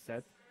data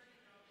set,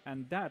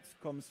 and that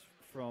comes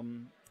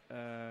from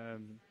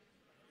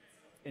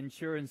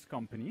insurance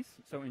companies.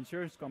 So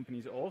insurance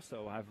companies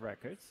also have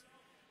records,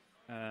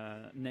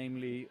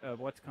 namely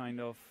what kind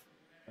of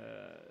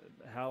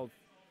health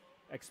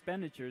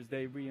expenditures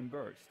they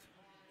reimbursed,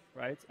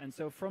 right? And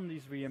so from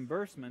these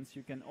reimbursements,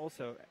 you can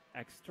also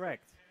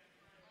extract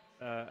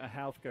a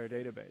healthcare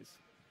database.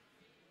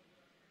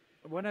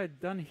 What I've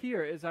done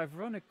here is I've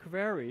run a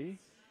query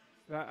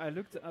where I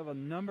looked at a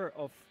number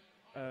of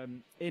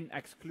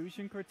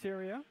in-exclusion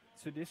criteria.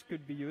 So this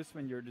could be used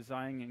when you're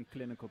designing a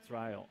clinical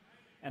trial.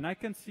 And I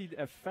can see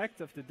the effect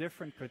of the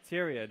different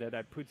criteria that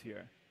I put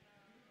here.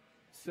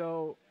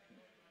 So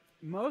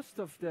most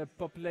of the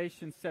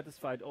population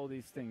satisfied all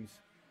these things,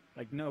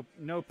 like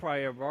no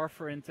prior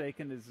warfarin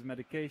taken, this is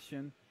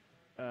medication,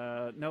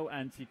 no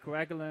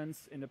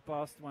anticoagulants in the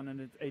past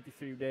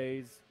 183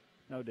 days,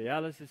 no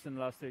dialysis in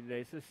the last 30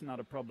 days. This is not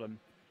a problem.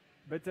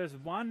 But there's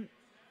one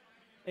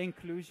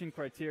inclusion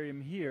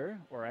criterion here,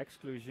 or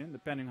exclusion,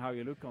 depending how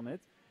you look on it,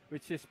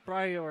 which is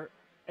prior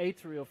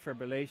atrial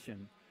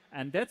fibrillation.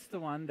 And that's the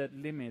one that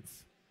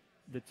limits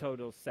the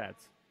total set,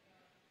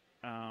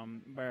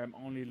 where I'm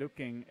only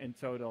looking in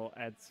total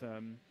at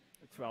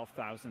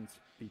 12,000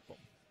 people.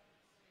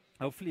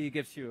 Hopefully it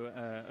gives you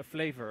a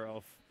flavor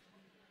of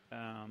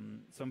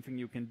something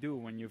you can do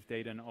when you've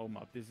data in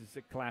OMOP. This is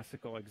a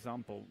classical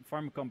example.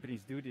 Pharma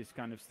companies do these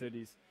kind of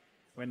studies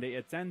when they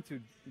intend to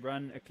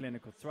run a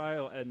clinical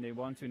trial and they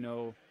want to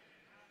know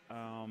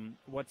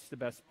what's the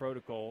best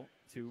protocol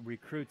to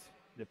recruit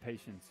the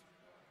patients.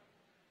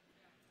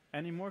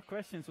 Any more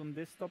questions on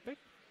this topic?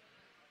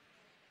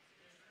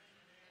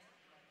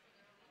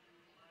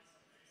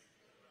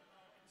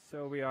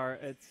 So we are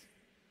at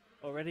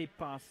already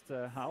past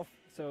half.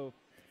 So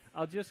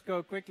I'll just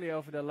go quickly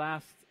over the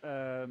last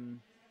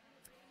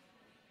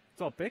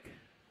topic.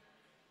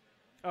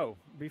 Oh,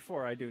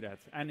 before I do that,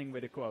 ending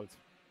with a quote.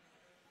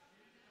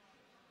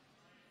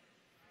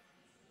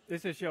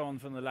 This is Johan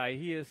van der Leij.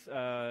 He is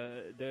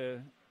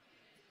the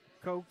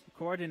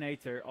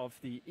coordinator of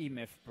the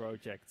EMIF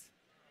project.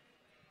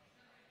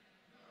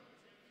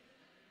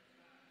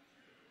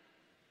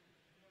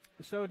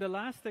 So the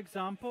last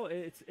example,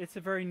 it's a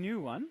very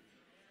new one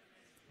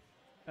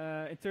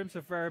in terms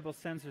of variable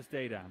sensors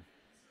data.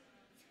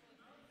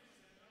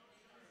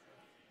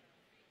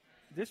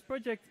 This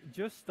project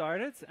just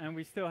started, and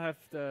we still have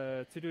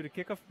to do the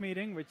kickoff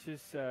meeting, which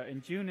is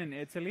in June in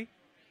Italy.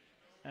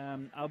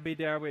 I'll be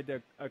there with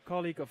a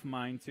colleague of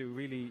mine to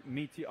really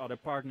meet the other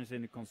partners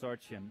in the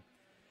consortium.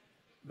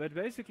 But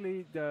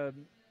basically, the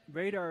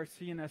Radar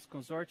CNS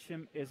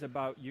consortium is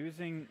about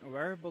using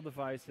wearable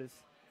devices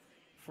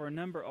for a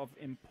number of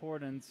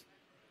important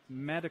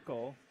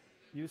medical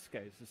use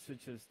cases,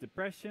 such as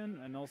depression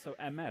and also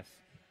MS.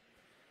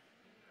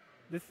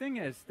 The thing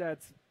is that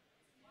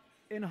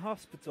in a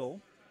hospital,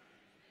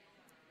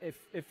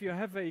 if you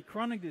have a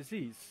chronic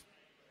disease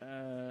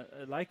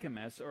like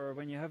MS, or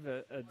when you have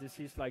a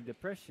disease like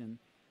depression,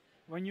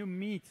 when you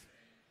meet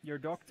your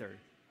doctor,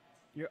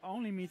 you're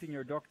only meeting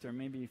your doctor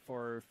maybe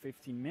for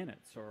 15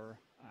 minutes or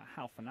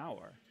half an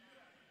hour.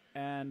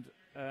 And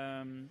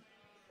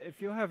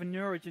if you have a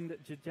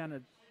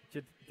neurodegenerative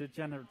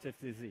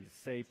disease,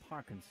 say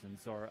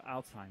Parkinson's or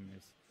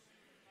Alzheimer's,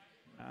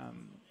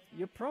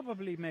 you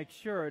probably make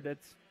sure that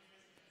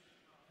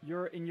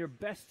you're in your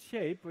best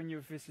shape when you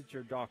visit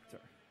your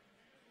doctor,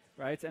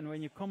 right? And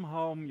when you come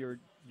home, you're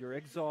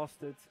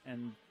exhausted,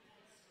 and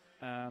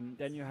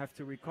then you have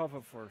to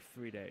recover for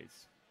 3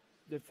 days.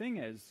 The thing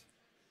is,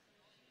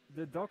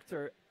 the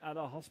doctor at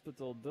a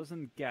hospital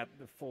doesn't get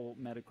the full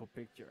medical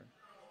picture.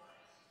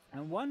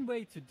 And one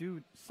way to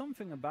do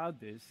something about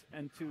this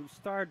and to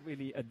start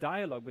really a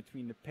dialogue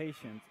between the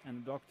patient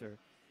and the doctor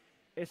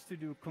is to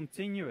do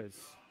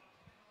continuous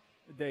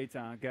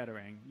data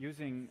gathering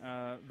using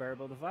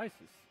wearable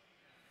devices.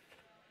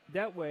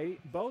 That way,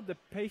 both the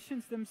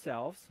patients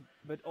themselves,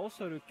 but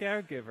also the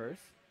caregivers,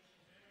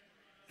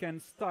 can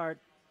start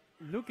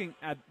looking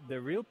at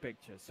the real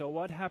picture. So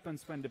what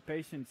happens when the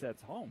patient's at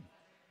home?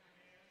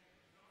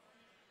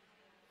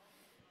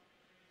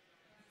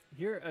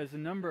 Here is a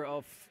number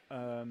of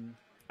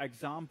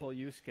example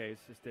use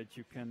cases that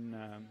you can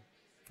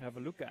have a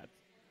look at.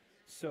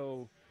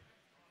 So,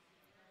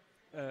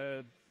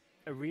 a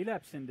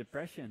relapse in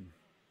depression.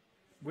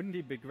 Wouldn't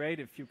it be great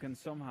if you can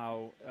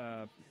somehow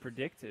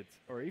predict it,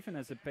 or even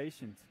as a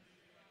patient,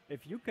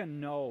 if you can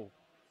know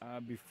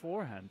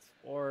beforehand,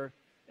 or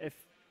if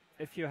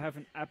you have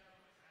an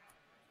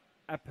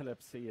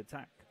epilepsy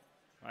attack,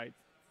 right?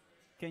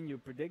 Can you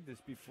predict this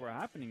before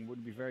happening?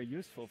 Would be very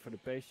useful for the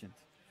patient.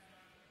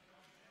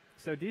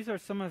 So these are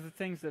some of the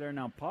things that are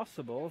now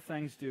possible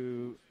thanks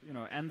to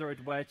Android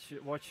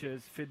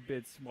watches,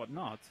 Fitbits,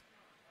 whatnot.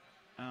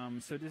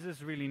 So this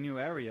is a really new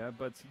area,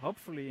 but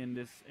hopefully in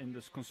this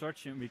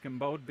consortium we can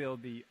both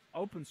build the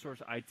open source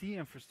IT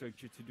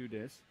infrastructure to do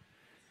this,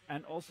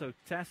 and also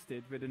test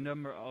it with a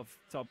number of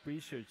top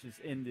researchers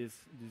in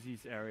this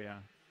disease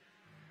area.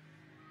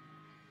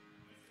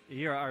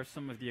 Here are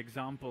some of the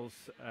examples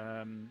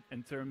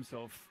in terms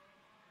of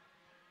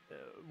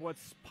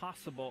what's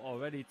possible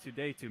already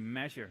today to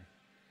measure.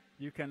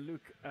 You can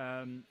look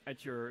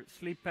at your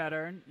sleep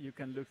pattern, you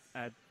can look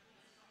at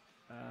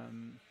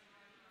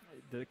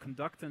the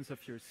conductance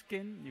of your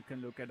skin, you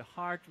can look at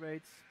heart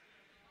rates,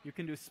 you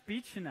can do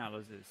speech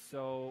analysis.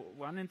 So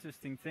one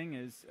interesting thing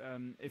is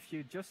if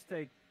you just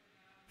take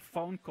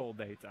phone call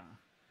data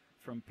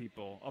from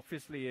people,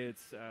 obviously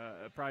it's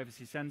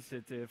privacy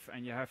sensitive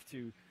and you have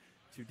to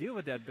deal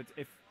with that, but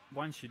if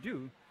once you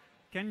do,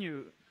 can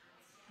you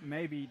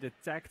maybe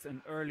detect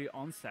an early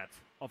onset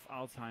of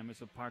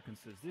Alzheimer's or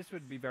Parkinson's? This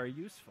would be very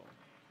useful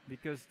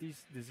because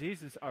these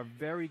diseases are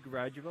very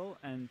gradual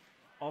and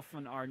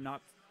often are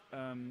not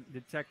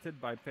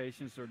detected by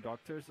patients or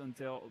doctors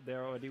until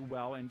they're already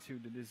well into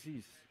the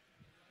disease.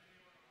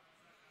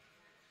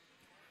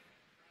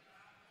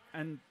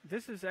 And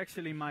this is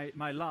actually my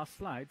last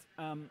slide.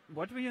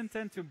 What we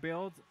intend to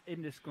build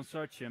in this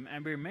consortium,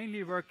 and we're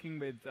mainly working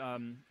with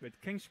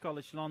King's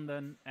College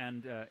London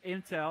and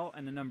Intel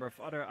and a number of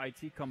other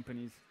IT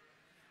companies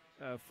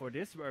for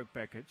this work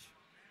package,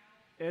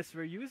 is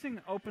we're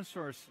using open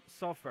source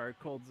software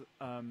called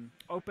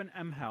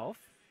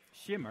OpenMHealth,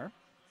 Shimmer,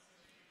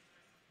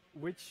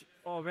 which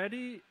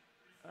already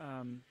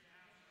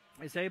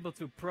is able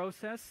to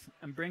process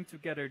and bring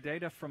together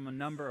data from a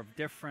number of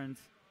different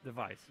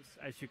devices,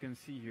 as you can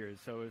see here.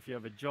 So if you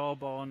have a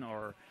Jawbone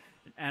or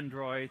an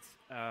Android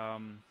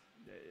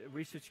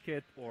research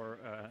kit, or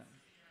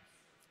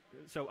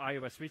so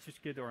iOS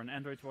research kit, or an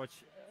Android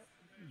watch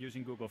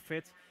using Google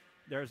Fit,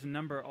 there's a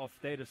number of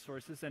data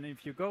sources, and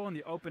if you go on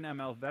the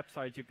OpenML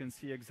website, you can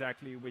see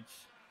exactly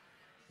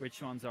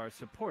which ones are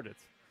supported.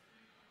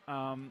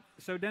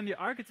 So then the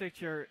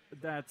architecture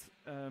that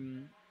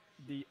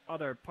the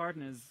other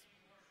partners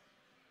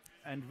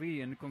and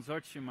we in the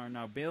consortium are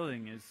now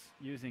building is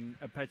using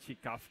Apache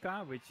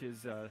Kafka, which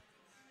is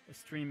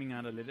streaming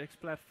analytics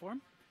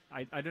platform.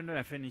 I don't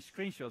have any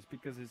screenshots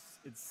because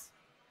it's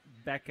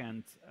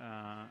backend.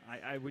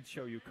 I would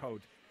show you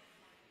code.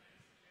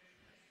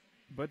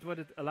 But what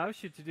it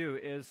allows you to do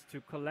is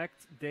to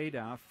collect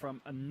data from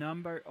a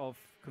number of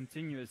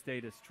continuous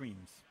data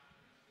streams.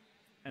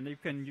 And you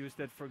can use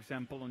that, for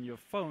example, on your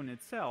phone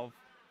itself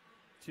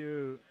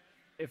to,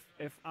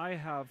 if I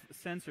have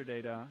sensor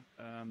data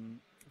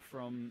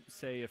from,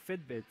 say, a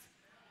Fitbit,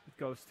 it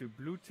goes to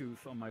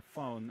Bluetooth on my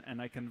phone,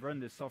 and I can run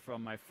this software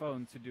on my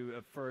phone to do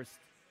a first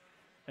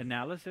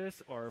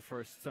analysis or a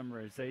first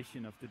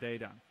summarization of the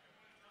data.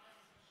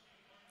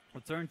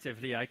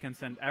 Alternatively, I can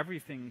send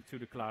everything to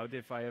the cloud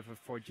if I have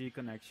a 4G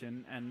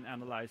connection and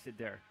analyze it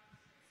there.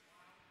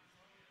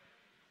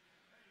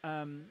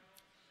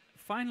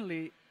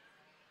 Finally,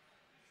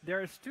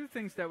 there's two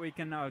things that we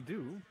can now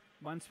do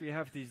once we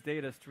have these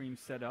data streams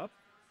set up.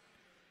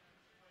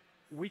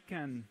 We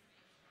can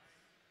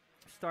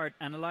start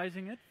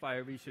analyzing it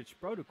via research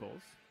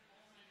protocols,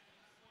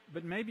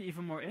 but maybe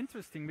even more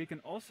interesting, we can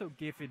also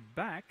give it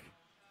back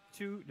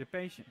to the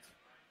patient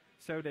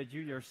so that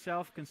you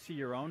yourself can see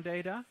your own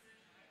data,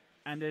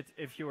 and that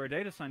if you are a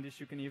data scientist,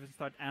 you can even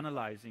start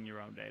analyzing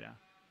your own data.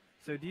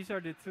 So these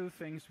are the two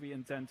things we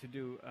intend to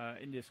do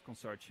in this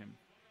consortium.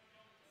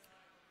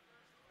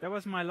 That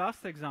was my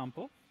last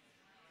example.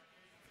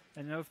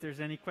 I don't know if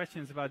there's any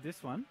questions about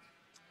this one.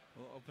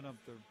 We'll open up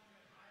the...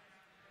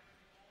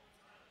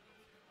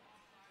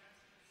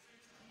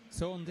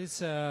 So on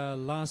this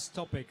last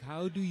topic,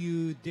 how do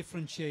you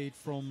differentiate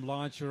from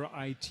larger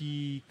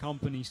IT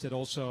companies that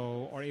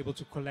also are able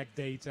to collect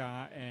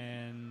data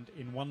and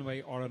in one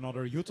way or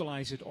another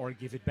utilize it or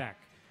give it back?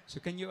 So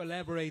can you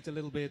elaborate a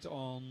little bit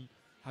on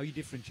how you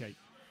differentiate?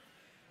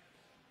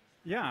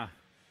 Yeah,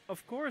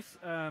 of course,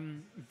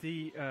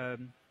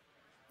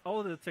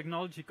 all the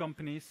technology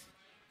companies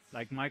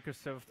like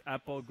Microsoft,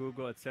 Apple,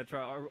 Google, etc.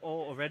 are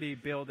all already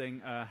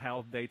building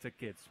health data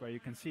kits where you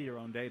can see your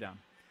own data.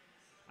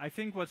 I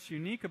think what's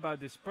unique about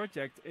this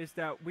project is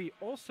that we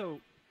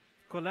also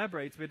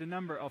collaborate with a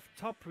number of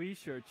top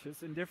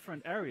researchers in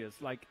different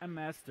areas like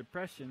MS,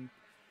 depression,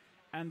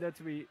 and that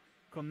we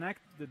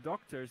connect the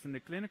doctors and the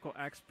clinical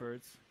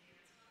experts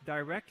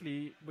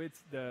directly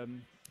with the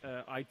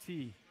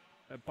IT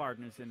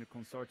partners in the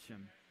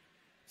consortium.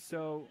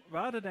 So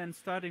rather than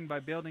starting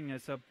by building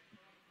this up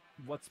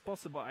what's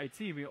possible IT,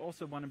 we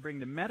also want to bring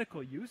the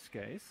medical use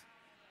case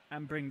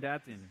and bring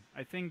that in.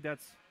 I think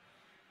that's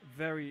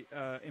very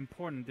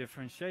important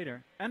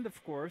differentiator. And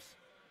of course,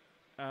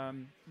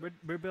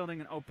 we're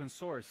building an open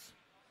source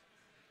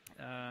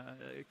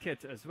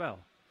kit as well.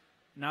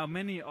 Now,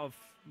 many of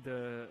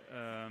the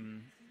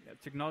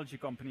technology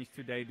companies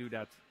today do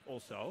that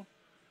also.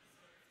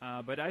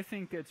 But I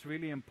think it's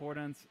really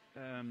important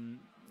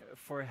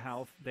for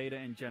health data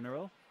in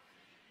general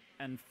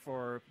and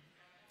for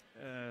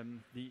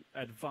the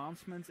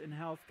advancements in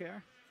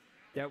healthcare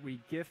that we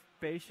give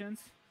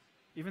patients,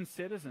 even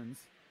citizens,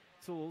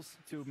 tools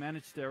to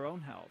manage their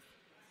own health.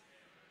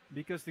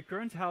 Because the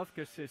current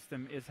healthcare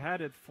system is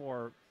headed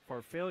for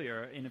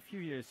failure. In a few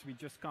years, we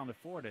just can't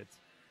afford it.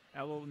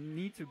 I will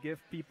need to give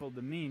people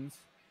the means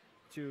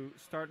to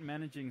start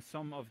managing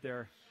some of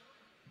their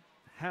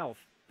health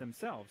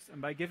themselves.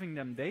 And by giving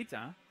them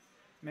data,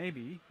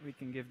 maybe we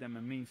can give them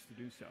a means to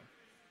do so.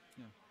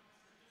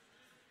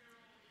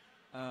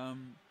 Yeah.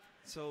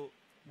 So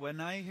when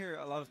I hear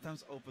a lot of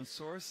times open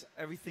source,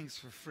 everything's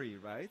for free,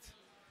 right?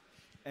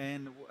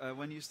 And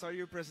when you started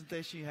your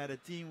presentation, you had a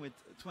team with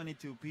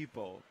 22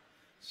 people.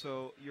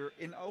 So you're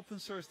in open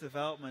source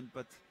development,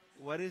 but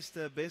what is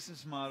the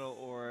business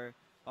model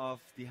of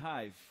the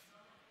Hyve?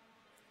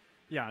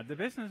 Yeah, the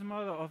business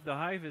model of the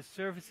Hyve is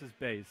services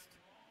based.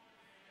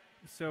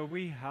 So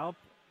we help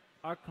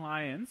our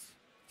clients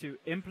to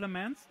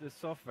implement the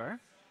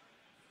software.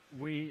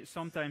 We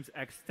sometimes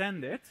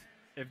extend it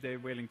if they're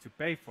willing to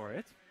pay for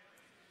it.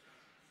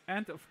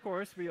 And of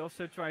course, we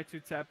also try to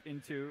tap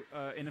into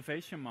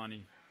innovation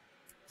money.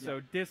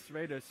 So this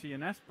Radar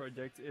CNS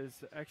project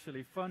is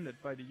actually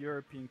funded by the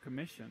European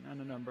Commission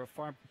and a number of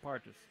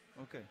partners.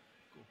 Okay,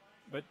 cool.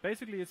 But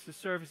basically, it's a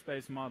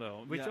service-based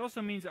model, which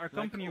also means our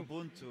company... Like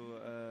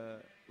Ubuntu,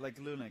 like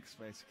Linux,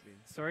 basically.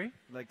 Sorry?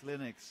 Like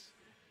Linux.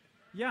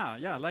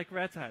 Yeah, like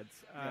Red Hat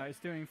is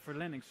doing for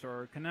Linux,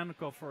 or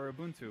Canonical for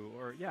Ubuntu,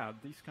 or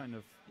these kind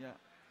of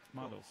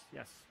models. Cool.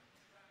 Yes.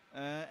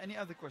 Any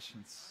other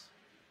questions?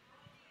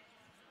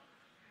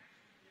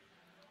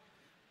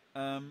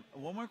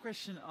 One more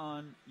question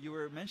on, you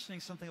were mentioning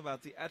something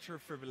about the atrial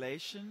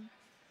fibrillation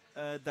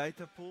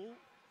data pool,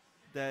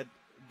 that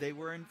they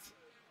weren't,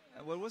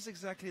 what was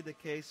exactly the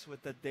case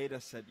with that data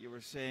set? You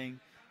were saying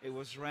it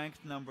was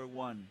ranked number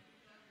 1,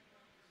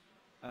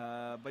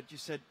 but you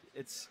said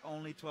it's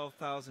only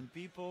 12,000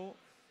 people.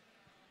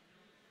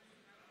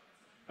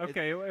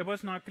 Okay, it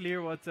was not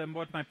clear what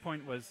my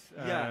point was.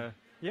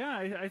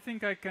 I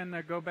think I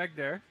can go back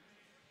there.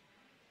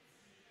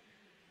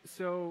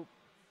 So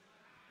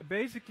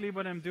basically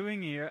what I'm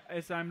doing here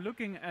is I'm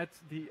looking at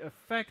the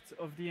effect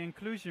of the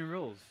inclusion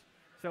rules.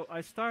 So I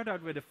start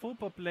out with a full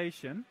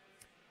population,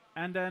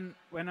 And then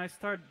when I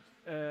start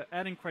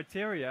adding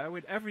criteria,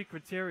 with every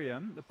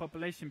criterion, the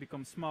population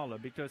becomes smaller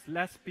because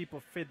less people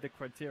fit the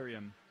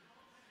criterion.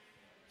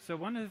 So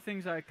one of the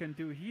things I can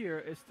do here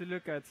is to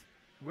look at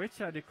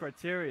which are the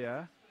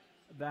criteria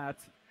that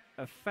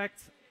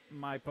affect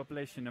my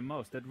population the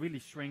most, that really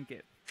shrink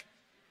it.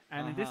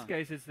 And in this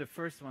case, it's the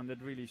first one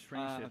that really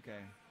shrinks it. Okay,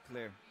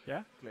 clear.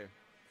 Yeah? Clear.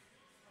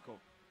 Cool.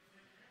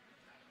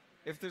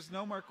 If there's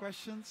no more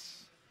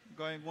questions,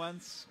 going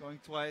once, going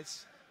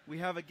twice, we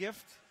have a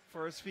gift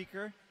for a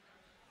speaker.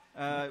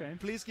 Okay.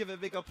 Please give a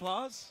big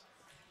applause.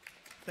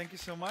 Thank you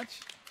so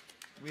much.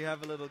 We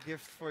have a little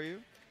gift for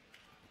you.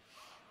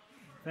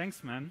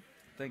 Thanks, man.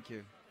 Thank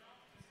you.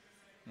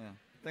 Yeah.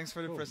 Thanks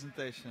for the Cool.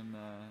 presentation.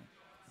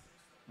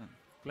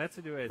 Glad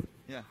to do it.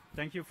 Yeah.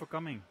 Thank you for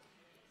coming.